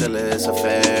scandalous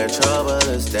affair. Trouble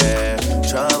is there,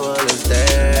 trouble is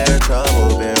there.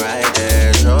 Trouble been right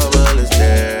there, trouble is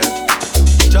there.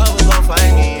 Trouble gon'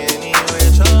 find me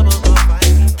anywhere, trouble gon'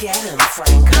 find me. Get him,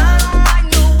 Franco.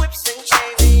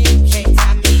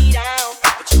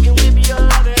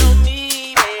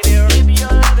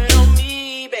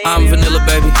 I'm vanilla,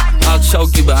 baby. I'll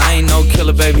choke you, but I ain't no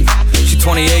killer, baby. She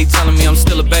 28, telling me I'm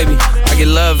still a baby. I get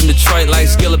love in Detroit like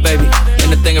Skillet, baby.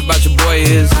 And the thing about your boy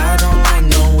is I don't like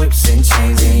no whips and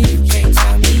chains, and you can't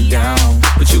tie me down.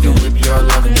 But you can whip your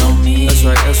lovin' on me. That's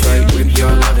right. Whip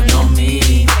your lovin' on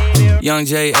me. Young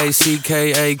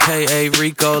J-A-C-K-A-K-A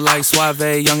Rico like Suave,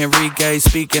 Young Enrique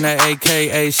speaking at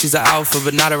AKA. She's an alpha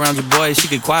but not around your boy. She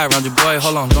get quiet around your boy.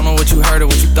 Hold on, don't know what you heard or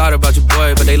what you thought about your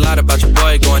boy, but they lied about your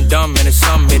boy. Going dumb and it's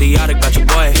something idiotic about your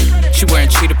boy. She wearing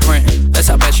cheetah print, that's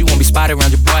how bad she won't be spotted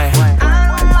around your boy. I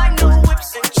don't like no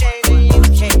whips and chains, and you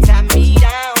can't tie me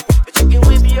down. But you can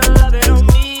whip your lovin' on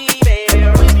me, baby.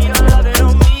 Whip your lovin'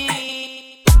 on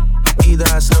me. Either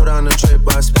I slow down the trip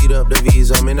or I speed up.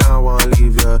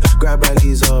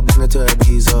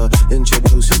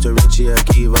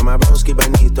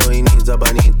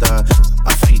 cosa bonita.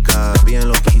 África, bien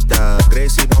loquita.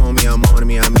 Crazy con mi amor,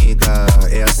 mi amiga.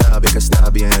 Ella sabe que está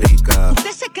bien rica.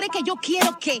 ¿Usted se cree que yo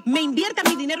quiero que me invierta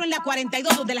mi dinero en la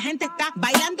 42 donde la gente está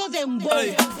bailando de un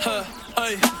bowl?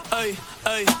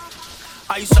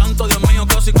 Ay, santo, Dios mío,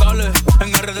 casi cale.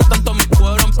 En RD tanto mi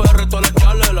cuero, en PR todas las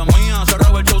chales. La mía se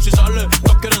roba el show si sale.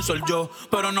 Todos quieren ser yo,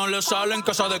 pero no le salen.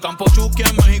 Casa de campo, Chucky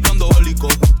en México, ando bélico.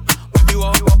 Vivo,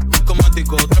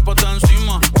 comético, trépate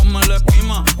encima, ponme la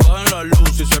esquima. Bajen la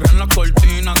luz y cierren la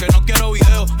cortina. Que no quiero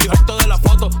video, estoy harto de la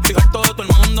foto. Estoy harto de todo el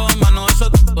mundo, menos de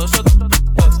ese,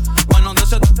 menos de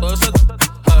ese,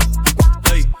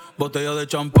 hey, botella de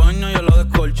champaña y a la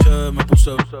descolché. Me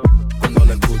puse cuando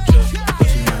la escuché.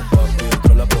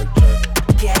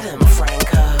 Get him,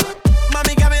 Franco.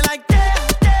 Mommy got me like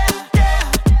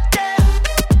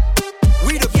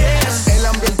we the best. El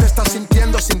ambiente está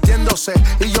sintiéndose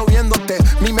y yo viéndote.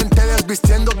 Mi mente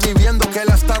desvistiéndote y viendo que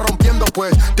la está rompiendo.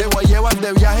 Pues te voy a llevar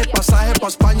de viaje, pasaje pa'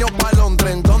 España o pa'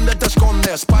 Londres. ¿En dónde te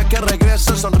escondes? Pa' que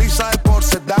regrese, sonrisa de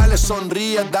porce. Dale,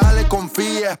 sonríe, dale,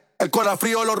 confía. El corazón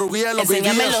frío, los rubíes, los vivíes.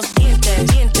 Enséñame los dientes,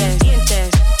 dientes, dientes,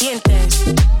 dientes.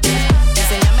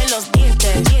 Enséñame los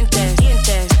dientes, dientes,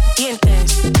 dientes,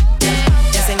 dientes.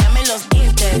 Enséñame los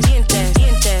dientes, dientes,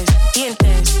 dientes,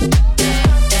 dientes.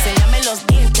 Enséñame los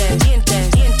dientes,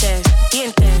 dientes, dientes,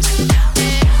 dientes.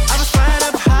 I was flying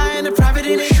up high in a private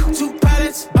in it. 2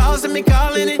 pilots, balls and me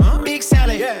calling it. Big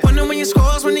salad. Wonder when your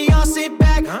scores when they all sit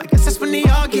back. I guess that's when they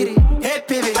all get it. Head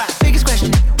pivot. Biggest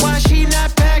question, why she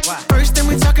not back? First thing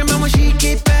we talking about when she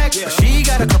get back. She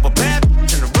got a couple bad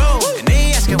in a row, and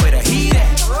they asking where the heat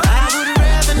at. I would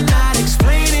rather not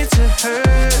explain it to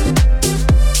her.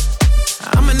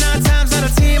 I'm a 9 times out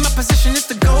of 10, my position is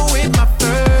to go with my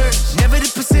first. Never the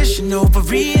position,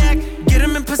 overreact. Get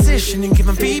them in position and give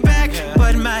them feedback.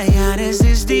 But my honest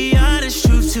is the honest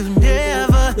truth to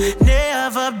never,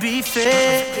 never be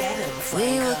fair.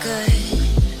 We were good,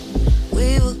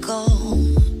 we were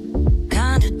gold.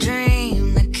 Kind of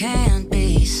dream that can't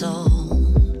be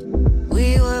sold.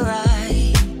 We were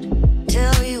right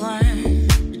till we weren't.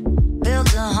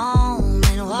 Built a home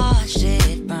and watched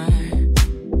it burn.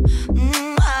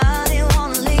 I didn't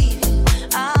wanna leave,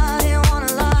 I didn't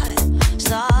wanna lie.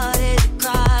 Started to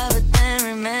cry, but then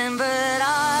remembered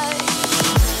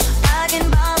I can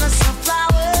buy myself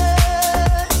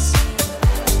flowers,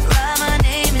 write my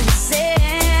name in the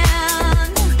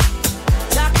sand,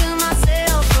 talk to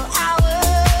myself for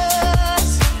hours,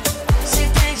 say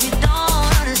things you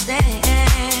don't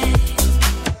understand.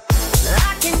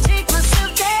 I can take myself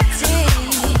dancing,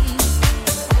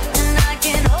 and I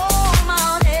can hold my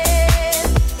own head.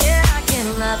 Yeah, I can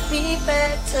love me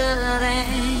better than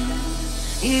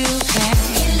you can.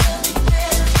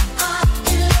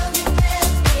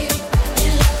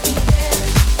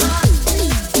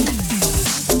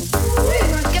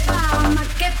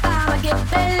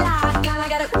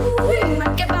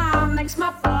 Makes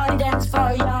my body dance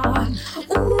for ya.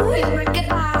 Ooh, make it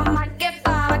bomb, make it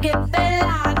bomb, make it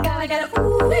bella. Gotta get it.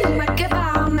 Ooh, make it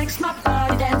bomb, makes my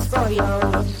body dance for ya.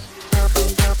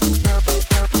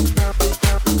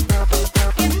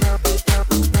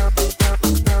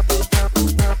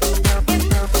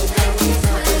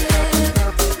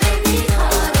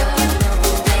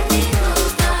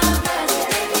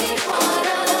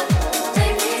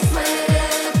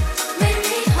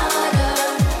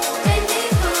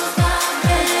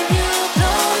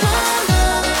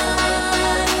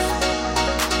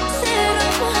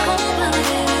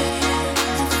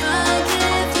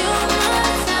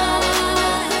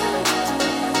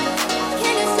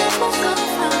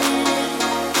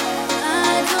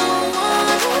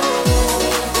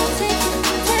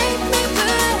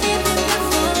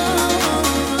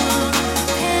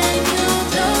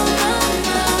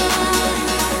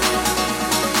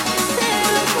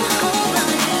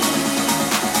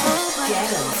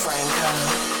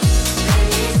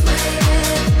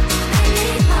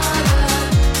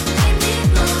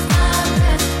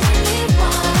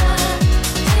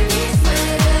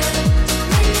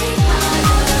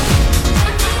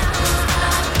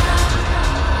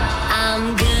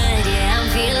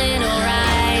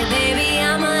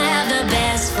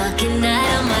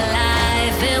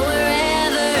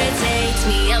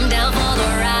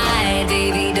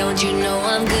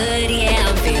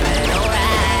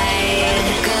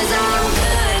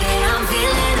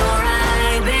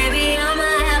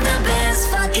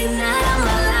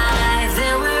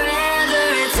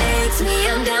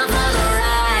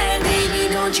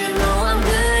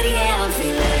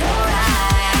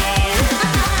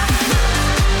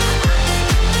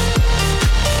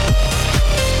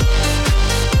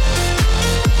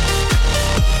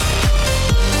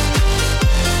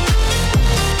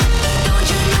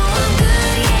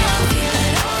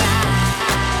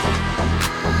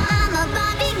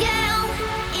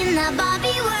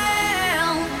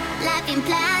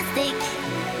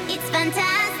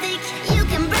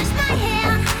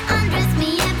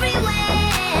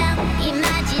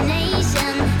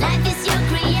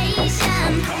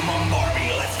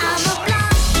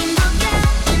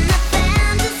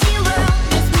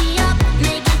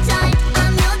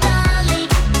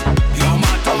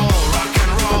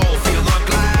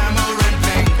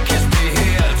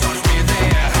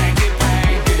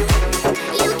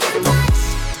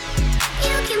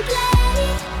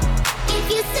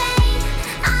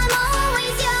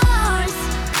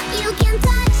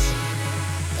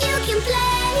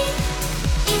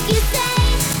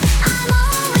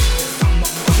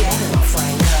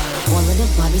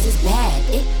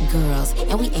 girls,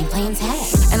 and we ain't playing tag.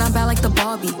 And I'm bad like the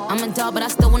Barbie. I'm a doll, but I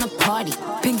still wanna party.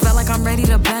 Pink felt like I'm ready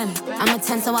to bend. I'm a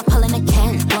 10, so I pull in a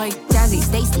Ken. Like Jazzy,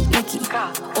 Stacy, Nikki.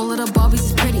 All of the Barbies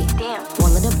is pretty. Damn.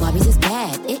 All of the Barbies is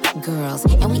bad. It girls,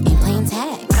 and we ain't playing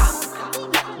tag.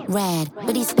 Rad,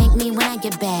 but he spank me when I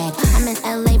get bad. I'm in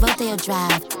LA, Rodeo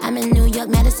Drive. I'm in New York,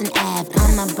 Madison Ave.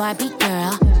 I'm a Barbie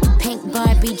girl. Pink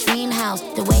Barbie dream house.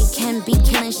 The way Ken be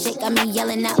killing shit got me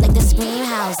yelling out like the Scream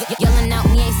House. Yelling out,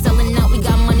 we ain't selling out. We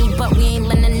got money, but we ain't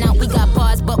lending out. We got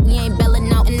bars, but we ain't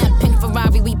belling out. In that pink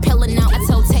Ferrari, we pillin' out. I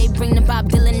told Tay, bring the Bob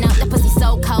Dylan out. That pussy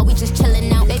so cold, we just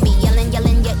chillin' out. Baby, yelling,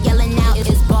 yet yelling out. It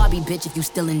is Barbie, bitch, if you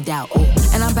still in doubt. Ooh.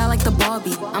 And I'm bad like the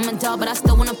Barbie. I'm a doll, but I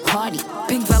still wanna party.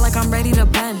 Pink felt like I'm ready to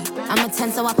bend. I'm a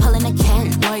 10, so I pull in a Ken.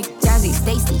 Like Jazzy,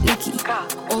 Stacy, Nikki.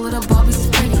 All of the Barbies is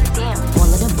pretty. Damn. All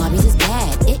of the Barbies is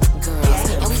bad. It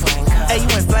girls. Hey, you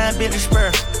went blind, Billy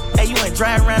Spur. Hey, you went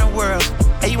dry around the world.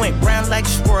 Hey, you went brown like a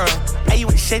squirrel. Hey, you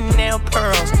went Chanel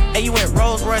pearls. Hey, you went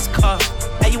Rolls Royce car.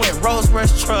 Hey, you went Rolls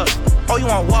Royce truck. Oh, you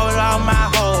wanna walk with all my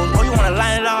hoes. Oh, you wanna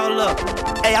line it all up.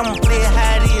 Hey, I'm gonna play it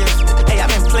how it is. Hey, I've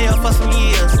been playing for some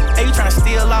years. Hey, you tryna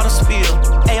steal all the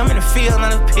spill. Hey, I'm in the field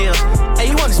on the pill. Hey,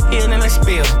 you wanna spill, then let's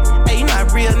spill. Hey, you know how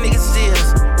real niggas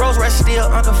is. Rolls Royce still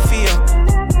Uncle Phil.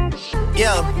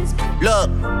 Yo, look.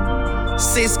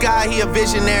 Six guy, he a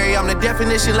visionary. I'm the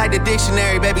definition like the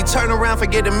dictionary. Baby, turn around,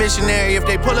 forget the missionary. If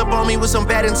they pull up on me with some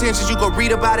bad intentions, you go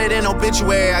read about it in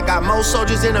obituary. I got more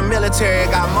soldiers in the military. I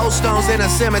got more stones in a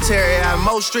cemetery. I have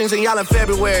more strings than y'all in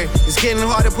February. It's getting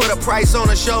hard to put a price on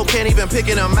a show. Can't even pick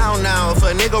an amount now. If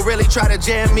a nigga really try to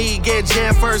jam me, get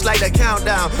jammed first like the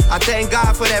countdown. I thank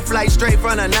God for that flight straight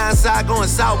from the 9 side going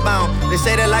southbound. They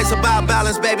say that life's about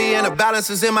balance, baby, and the balance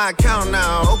is in my account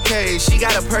now. Okay, she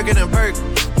got a perkin' and perk.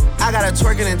 I got her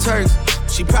twerking in Turks.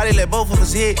 She probably let both of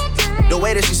us hit. The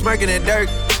way that she smirking at dirt.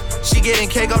 She getting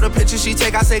cake on the picture she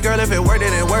take. I say, girl, if it worked,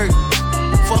 then it worked.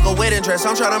 Fuck a wedding dress,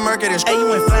 I'm tryna murk it and Hey, you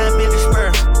went flying Billy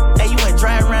Spur. Hey, you went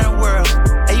dry around the world.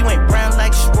 Hey, you went brown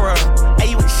like a squirrel.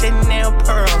 Hey, you went Chanel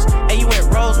pearls. Hey, you went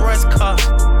Rolls Royce car.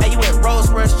 Hey, you went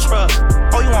Rolls Royce truck.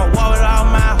 Oh, you wanna walk with all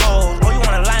my hoes. Oh, you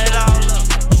wanna line it all up.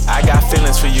 I got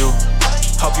feelings for you.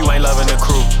 Hope you ain't loving the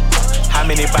crew. How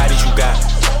many bodies you got?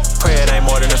 Pray it ain't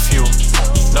more than a few.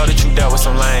 Know that you dealt with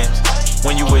some lames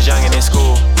when you was young and in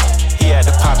school. He had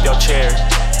to pop your cherry,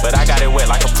 but I got it wet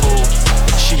like a pool.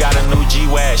 She got a new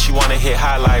G-Wag, she wanna hit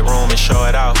highlight room and show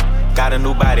it off. Got a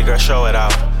new body, girl, show it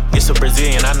off. It's a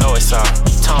Brazilian, I know it's all.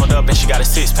 Toned up and she got a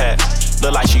six-pack.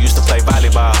 Look like she used to play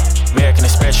volleyball. American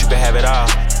Express, you can have it all.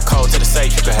 Code to the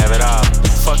safe, you can have it all.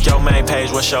 Fuck your main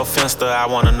page, what's your Finsta? I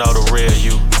wanna know the real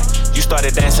you. You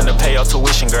started dancing to pay your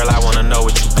tuition, girl, I wanna know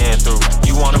what you been through.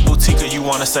 You want a boutique or you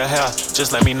wanna sell hair?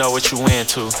 Just let me know what you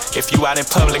into. If you out in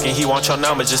public and he want your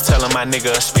number, just tell him my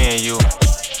nigga will spin you.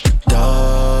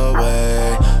 The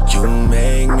way you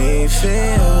make me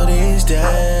feel these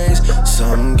days.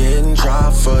 Something getting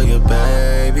dropped for you,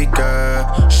 baby girl.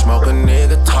 Smoke a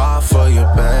nigga top for you,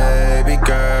 baby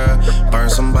girl. Burn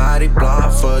somebody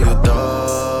block for you,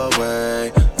 the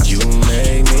way you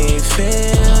make me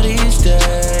feel these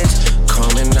days.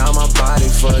 Coming out my body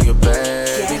for you,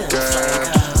 baby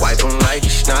girl. Wipe them like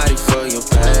it's snotty for you,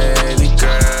 baby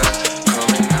girl.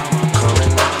 Coming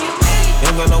out.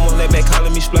 Ain't got no one that back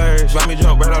calling me splurge. Ride me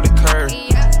jump right off the curb.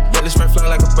 Let this man fly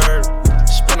like a bird.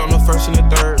 Spin on the first and the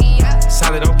third.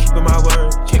 Solid, I'm keeping my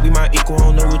word. Can't be my equal, I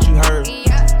don't know what you heard.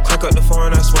 Crack up the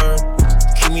phone, I swear.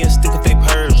 Keep me a stick if they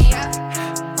purge.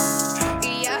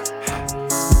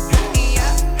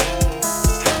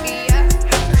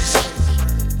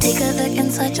 Take a look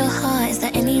inside your heart, is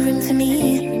there any room for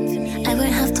me? I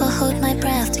won't have to hold my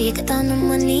breath till you get down on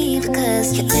one knee.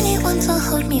 Because you only want to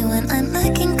hold me when I'm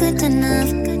looking good enough.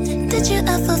 Did you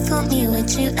ever fool me, would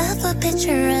you ever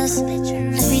picture us?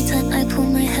 Every time I pull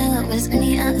my hair out, it's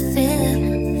only out of fear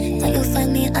that you'll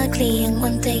find me ugly and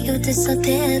one day you'll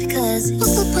disappear. Because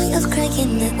what's the point of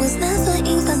crying, it was never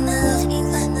even enough.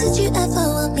 Did you ever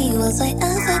want me, was I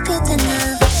ever good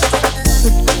enough?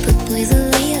 But boys are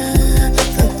liar.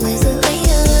 Boys a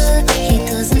liar, he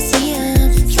doesn't see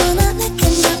her. You're not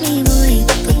looking at me, boy.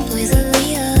 But boys a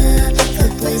liar,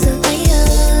 but boys a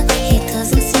liar, he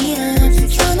doesn't see her.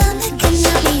 You're not looking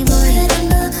at me, boy.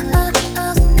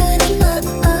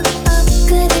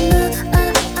 Good enough,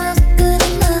 good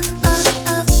enough, good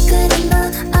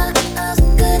enough,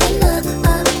 good enough,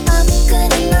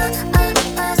 good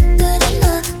enough, good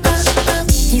enough.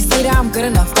 He say that I'm good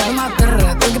enough, but I'm not good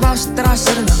enough. Think about shit that I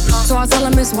shouldn't have. So I tell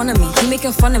him it's one of me, he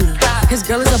making fun of me. His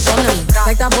girl is a bum to me,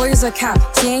 like that boy is a cap.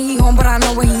 She ain't he home, but I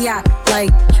know where he at.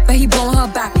 Like, but he blowing her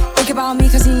back. Think about me,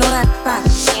 cause he know that fact.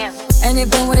 And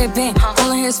it been what it been.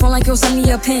 All in his his phone like, yo, send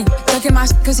me a pin. Look at my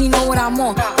shit cause he know what I'm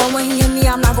on. But when he hit me,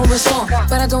 I'm not gonna respond.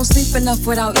 But I don't sleep enough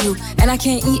without you, and I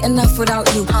can't eat enough without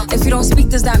you. If you don't speak,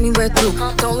 does that mean we're through?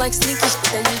 Don't like sneaky shit,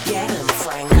 then you get him,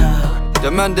 Franco.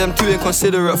 The man them too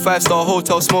inconsiderate, 5-star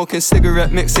hotel smoking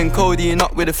cigarette, mixing codeine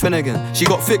up with a Finnegan. She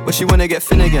got thick but she wanna get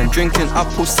Finnegan, drinking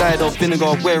apple cider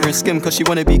vinegar, wearing skim cause she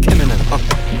wanna be Kim in it.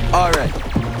 Alright,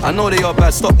 I know they are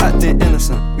bad, stop acting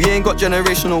innocent. We ain't got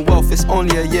generational wealth, it's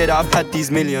only a year that I've had these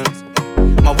millions.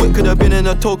 My whip could have been in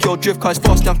a Tokyo drift car, it's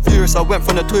fast and furious. I went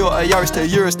from the Toyota Yaris to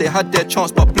Urus, they had their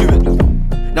chance but blew it.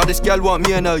 Now this gal want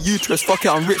me and her uterus, fuck it,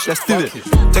 I'm rich, let's do it.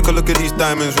 Take a look at these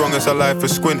diamonds, wrong as her life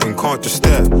is squinting, can't just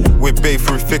stare. We're babe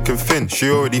through thick and thin, she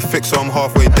already fixed so I'm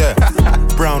halfway there.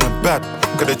 Brown and bad,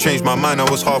 could've changed my mind, I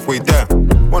was halfway there.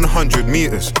 100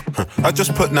 meters, I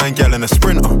just put 9 gal in a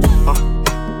sprinter.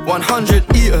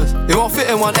 100 eaters, it won't fit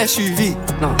in one SUV,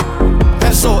 no.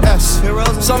 SOS,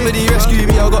 somebody rescue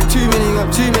me, I got too many,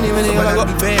 I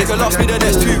got, they could last me the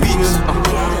next 2 weeks.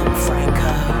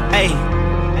 Hey.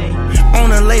 On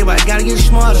the label, I gotta get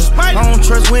smarter. I don't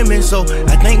trust women, so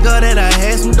I thank God that I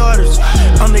had some daughters.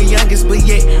 I'm the youngest, but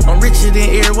yet I'm richer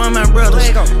than every one of my brothers.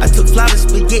 I took flawless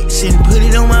spaghetti and put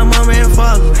it on my mama and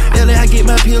father. LA, I get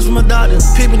my pills from my doctor.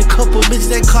 Pimpin' a couple bitches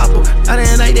that copper. I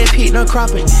didn't like that pit, no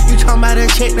cropping. You talking about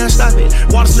that check, now stop it.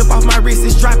 Water slip off my wrist,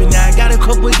 it's dropping. Now I got a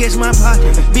couple against my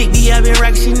pocket. Big D, I been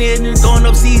rockin' Chanel and throwing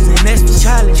up season. That's the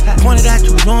challenge. Pointed out,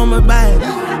 you know I'm about it.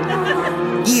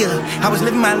 Yeah, I was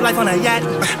living my life on a yacht.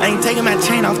 I ain't taking my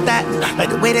chain off that. Like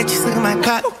the way that you suck in my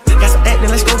cock. Got some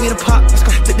acting, let's go get a pop.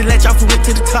 Took the latch off and went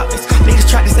to the top. Niggas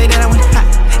tried to say that I went hot.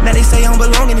 Now they say I don't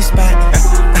belong in this spot.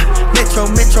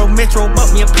 Metro,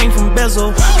 bought me a paint from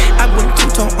Bezel. I went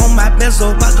two-tone on my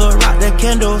bezel, about to rock the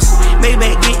candles.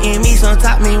 Maybach getting me some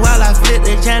top me while I flip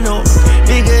the channel.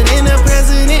 Bigger than the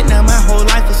president, now my whole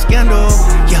life a scandal.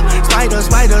 Yeah,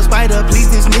 spider, please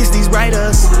dismiss these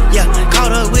writers. Yeah,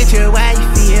 caught up with your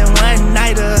wifey and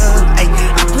one-nighter. Ay,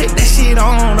 I put that shit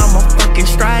on, I'm a fucking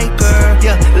striker.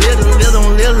 Yeah,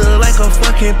 little like a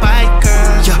fucking biker.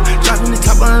 Yeah, dropping the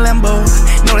top of a Lambo.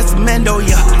 No, that's a Mando,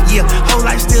 yeah. Whole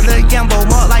life still a gamble,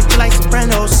 more life feel like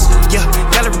Sopranos. Yeah,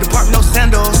 gallery department, no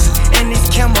sandals, and it's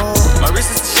camo. My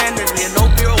wrist is a chandelier, no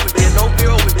bureau with it, no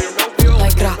bureau with it, no bureau.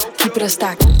 Like keep it a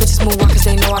stack, bitches move on cause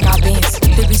they know I got bands.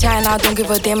 They be chatting, I don't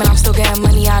give a damn and I'm still getting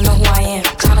money, I know who I am.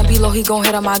 Tryna be low, he gon'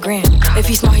 hit on my gram. If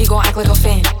he smart, he gon' act like a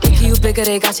fan. Think you bigger,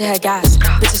 they got your head gas.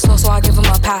 Bitches slow, so I give him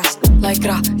a pass. Like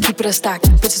keep it a stack,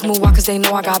 bitches move on cause they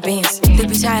know I got bands. They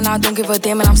be chatting, I don't give a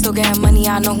damn and I'm still getting money,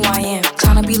 I know who I am.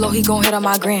 Tryna be low, he gon' hit on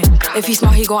my gram. If he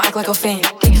smart, he gon' act like a fan.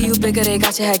 Think you bigger, they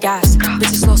got your head gas.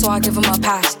 Bitches slow, so I give him a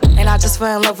pass. And I just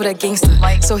fell in love with a gangster,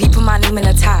 so he put my name in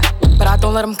a tag. But I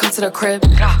don't let him come to the crib,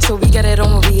 so we get it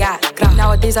on where we at.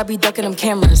 Nowadays I be ducking them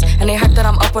cameras, and they hype that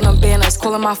I'm up on them banners.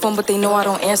 Calling my phone, but they know I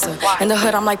don't answer. In the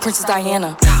hood, I'm like Princess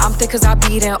Diana. I'm thick cause I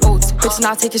be eating oats. Bitch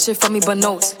not taking shit from me but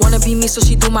notes. Wanna be me, so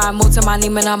she do my emotes and my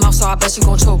name in her mouth, so I bet she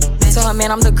gon' choke. Tell her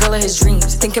man I'm the girl of his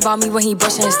dreams. Think about me when he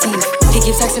brushing his teeth. He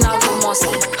keep texting, I leave him on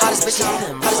scene. Hottest bitch in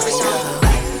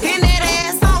Bend that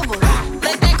ass over,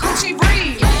 let that coochie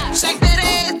breathe. Shake that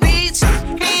ass, bitch.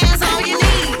 Hands on your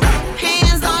knee.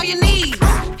 Hands on your knee.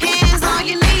 Hands on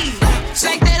your knee.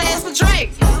 Shake that ass for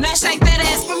Drake. Now shake that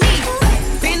ass for me.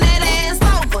 Bend that ass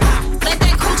over, let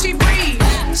that coochie breathe.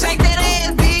 Shake that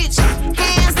ass, bitch.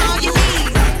 Hands on your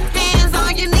knee. Hands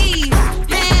on your knee.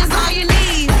 Hands on your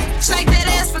knee. Shake that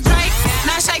ass for Drake.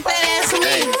 Now shake that ass for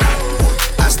me.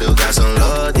 I still got some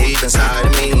love deep inside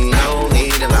of me. No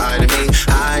need to lie to me.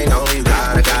 I know you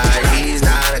got a guy, he's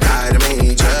not a guy to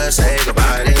me. Just say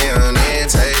goodbye to him and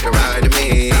take a ride to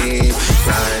me.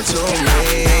 Ride to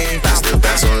me. I still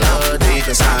got some love deep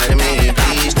inside of me.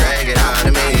 Please drag it out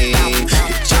of me.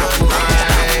 Get your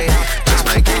mind. Just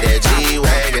might get that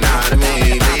G-Wagon out of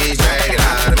me. Please drag it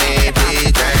out of me.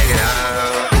 Please drag it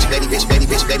out. Bitch, baby, bitch, baby,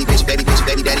 bitch, baby, bitch, baby, bitch,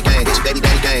 baby, daddy gang. Bitch, baby,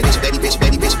 daddy gang. Bitch, baby, bitch,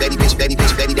 baby, bitch, baby, bitch, baby,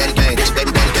 bitch, baby, daddy gang. Bitch,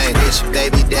 baby, daddy gang. Bitch,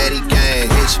 baby, daddy gang.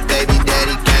 Bitch, baby,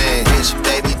 daddy gang. Bitch,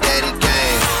 baby, daddy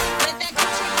gang.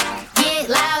 Get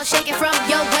loud, shake it from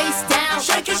your waist down.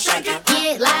 Shake it, shake it.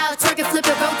 Get loud, twerk it, flip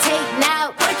it, rotate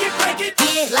now. Break it, break it.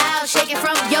 Get loud, shake it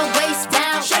from your waist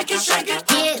down. Shake it, shake it.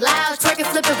 Get loud, twerk it,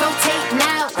 flip it, rotate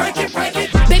now. Break it, break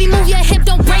it. Baby, move your hip,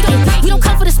 don't break it. We don't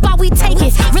come for the spot, we take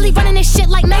it. Really running this shit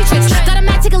like Matrix. Got a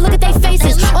man, take a look at they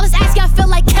faces. All this ass, I feel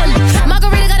like Kelly.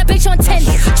 Margarita got a bitch on 10.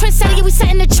 Trend setting, yeah, we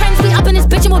setting the trends. We up in this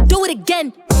bitch and we'll do it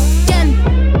again.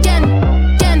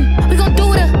 We gon'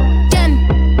 do it again.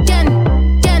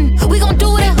 We gon'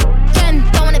 do it again.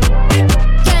 Throwing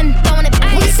it.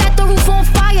 We set the roof on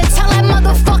fire. Tell that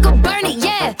motherfucker burn it,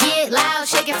 yeah. Get loud,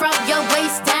 shake it from your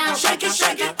waist down. Shake it,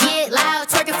 shake it. Get loud,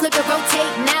 twerk it, flip it,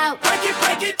 rotate now. Break it,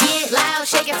 break it.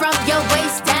 your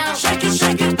waist down. Shake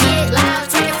it, get loud,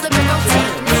 turn it, flip it,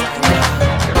 rotate.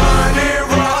 Money,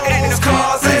 rolls,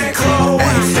 cars, and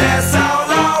clothes. That's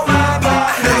all on my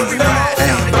body.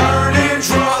 Burning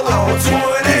drunk on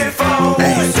 24.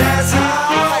 That's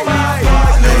how my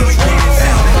body.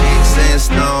 Sticks and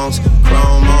stones,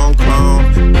 chrome on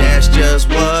chrome. That's just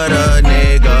what a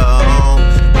nigga on.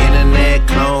 Internet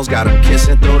clones got 'em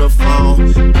kissing through the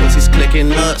phone. Pussies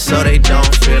clicking up so they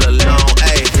don't feel alone.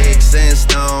 Ayy, sticks and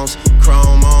stones,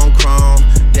 chrome on chrome.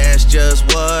 That's just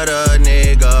what a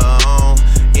nigga on.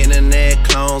 Internet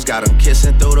clones got 'em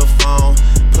kissing through the phone.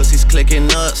 Pussies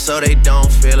clicking up so they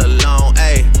don't feel alone.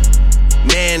 Ayy.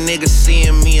 Man, niggas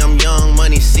seeing me, I'm young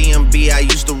money CMB. I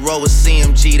used to roll with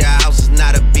CMG, the house is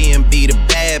not a B&B. The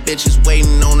bad bitches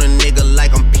waiting on a nigga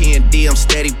like I'm P&D. I'm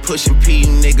steady pushing P, you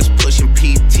niggas pushing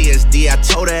PTSD. I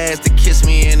told her ass to kiss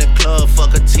me in the club,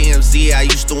 fuck a TMZ. I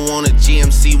used to want a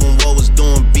GMC when what was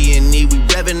doing B&E. We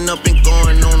revving up and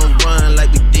going on a run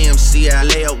like we DMC. I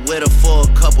lay up with her for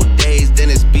a couple days,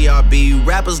 then it's BRB. You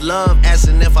rappers love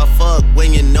asking if I fuck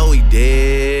when you know he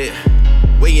did.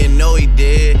 When you know he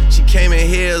did. She came in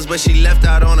heels, but she left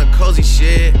out on a cozy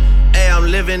shit. Hey, I'm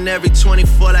living every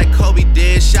 24 like Kobe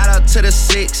did. Shout out to the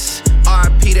 6,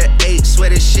 RIP to 8.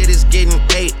 Swear this shit is getting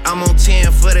 8. I'm on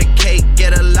 10 for the cake.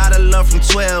 Get a lot of love from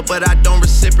 12, but I don't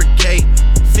reciprocate.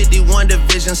 51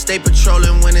 division, stay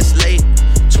patrolling when it's late.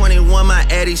 21 my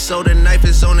Eddie, so the knife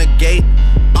is on the gate.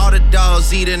 All the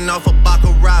dogs eating off a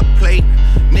Baccarat plate.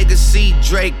 Niggas see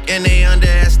Drake and they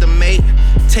underestimate.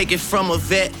 Take it from a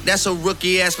vet, that's a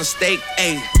rookie ass mistake.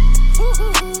 Ayy.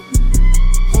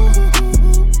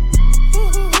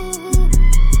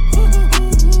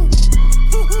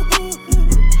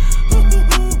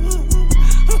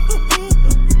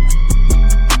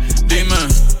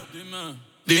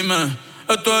 Dime,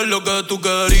 esto es lo que tú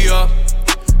querías.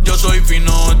 Yo soy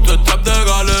fino, esto es trap de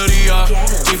galería.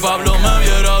 Si Pablo me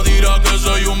viera dirá que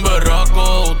soy un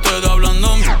berraco. Ustedes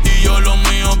hablando y yo lo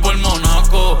mío por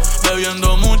Monaco.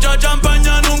 Bebiendo mucha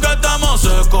champaña, nunca estamos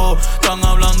secos. Están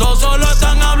hablando solo,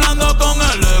 están hablando con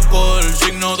el eco. El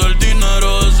signo del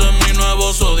dinero, ese es mi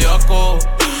nuevo zodiaco.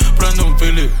 Prende un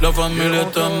fili, la familia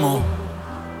está en Monaco.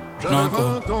 J'avais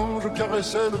 20 ans, je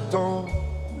caressais le temps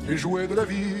et jouais de la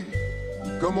vie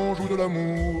comme on joue de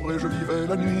l'amour, et je vivais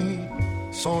la nuit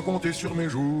sans compter sur mes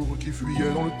jours qui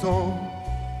fuyaient dans le temps.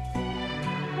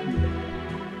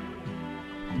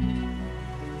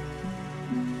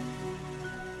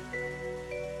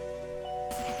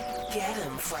 Get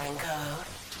him, Franco.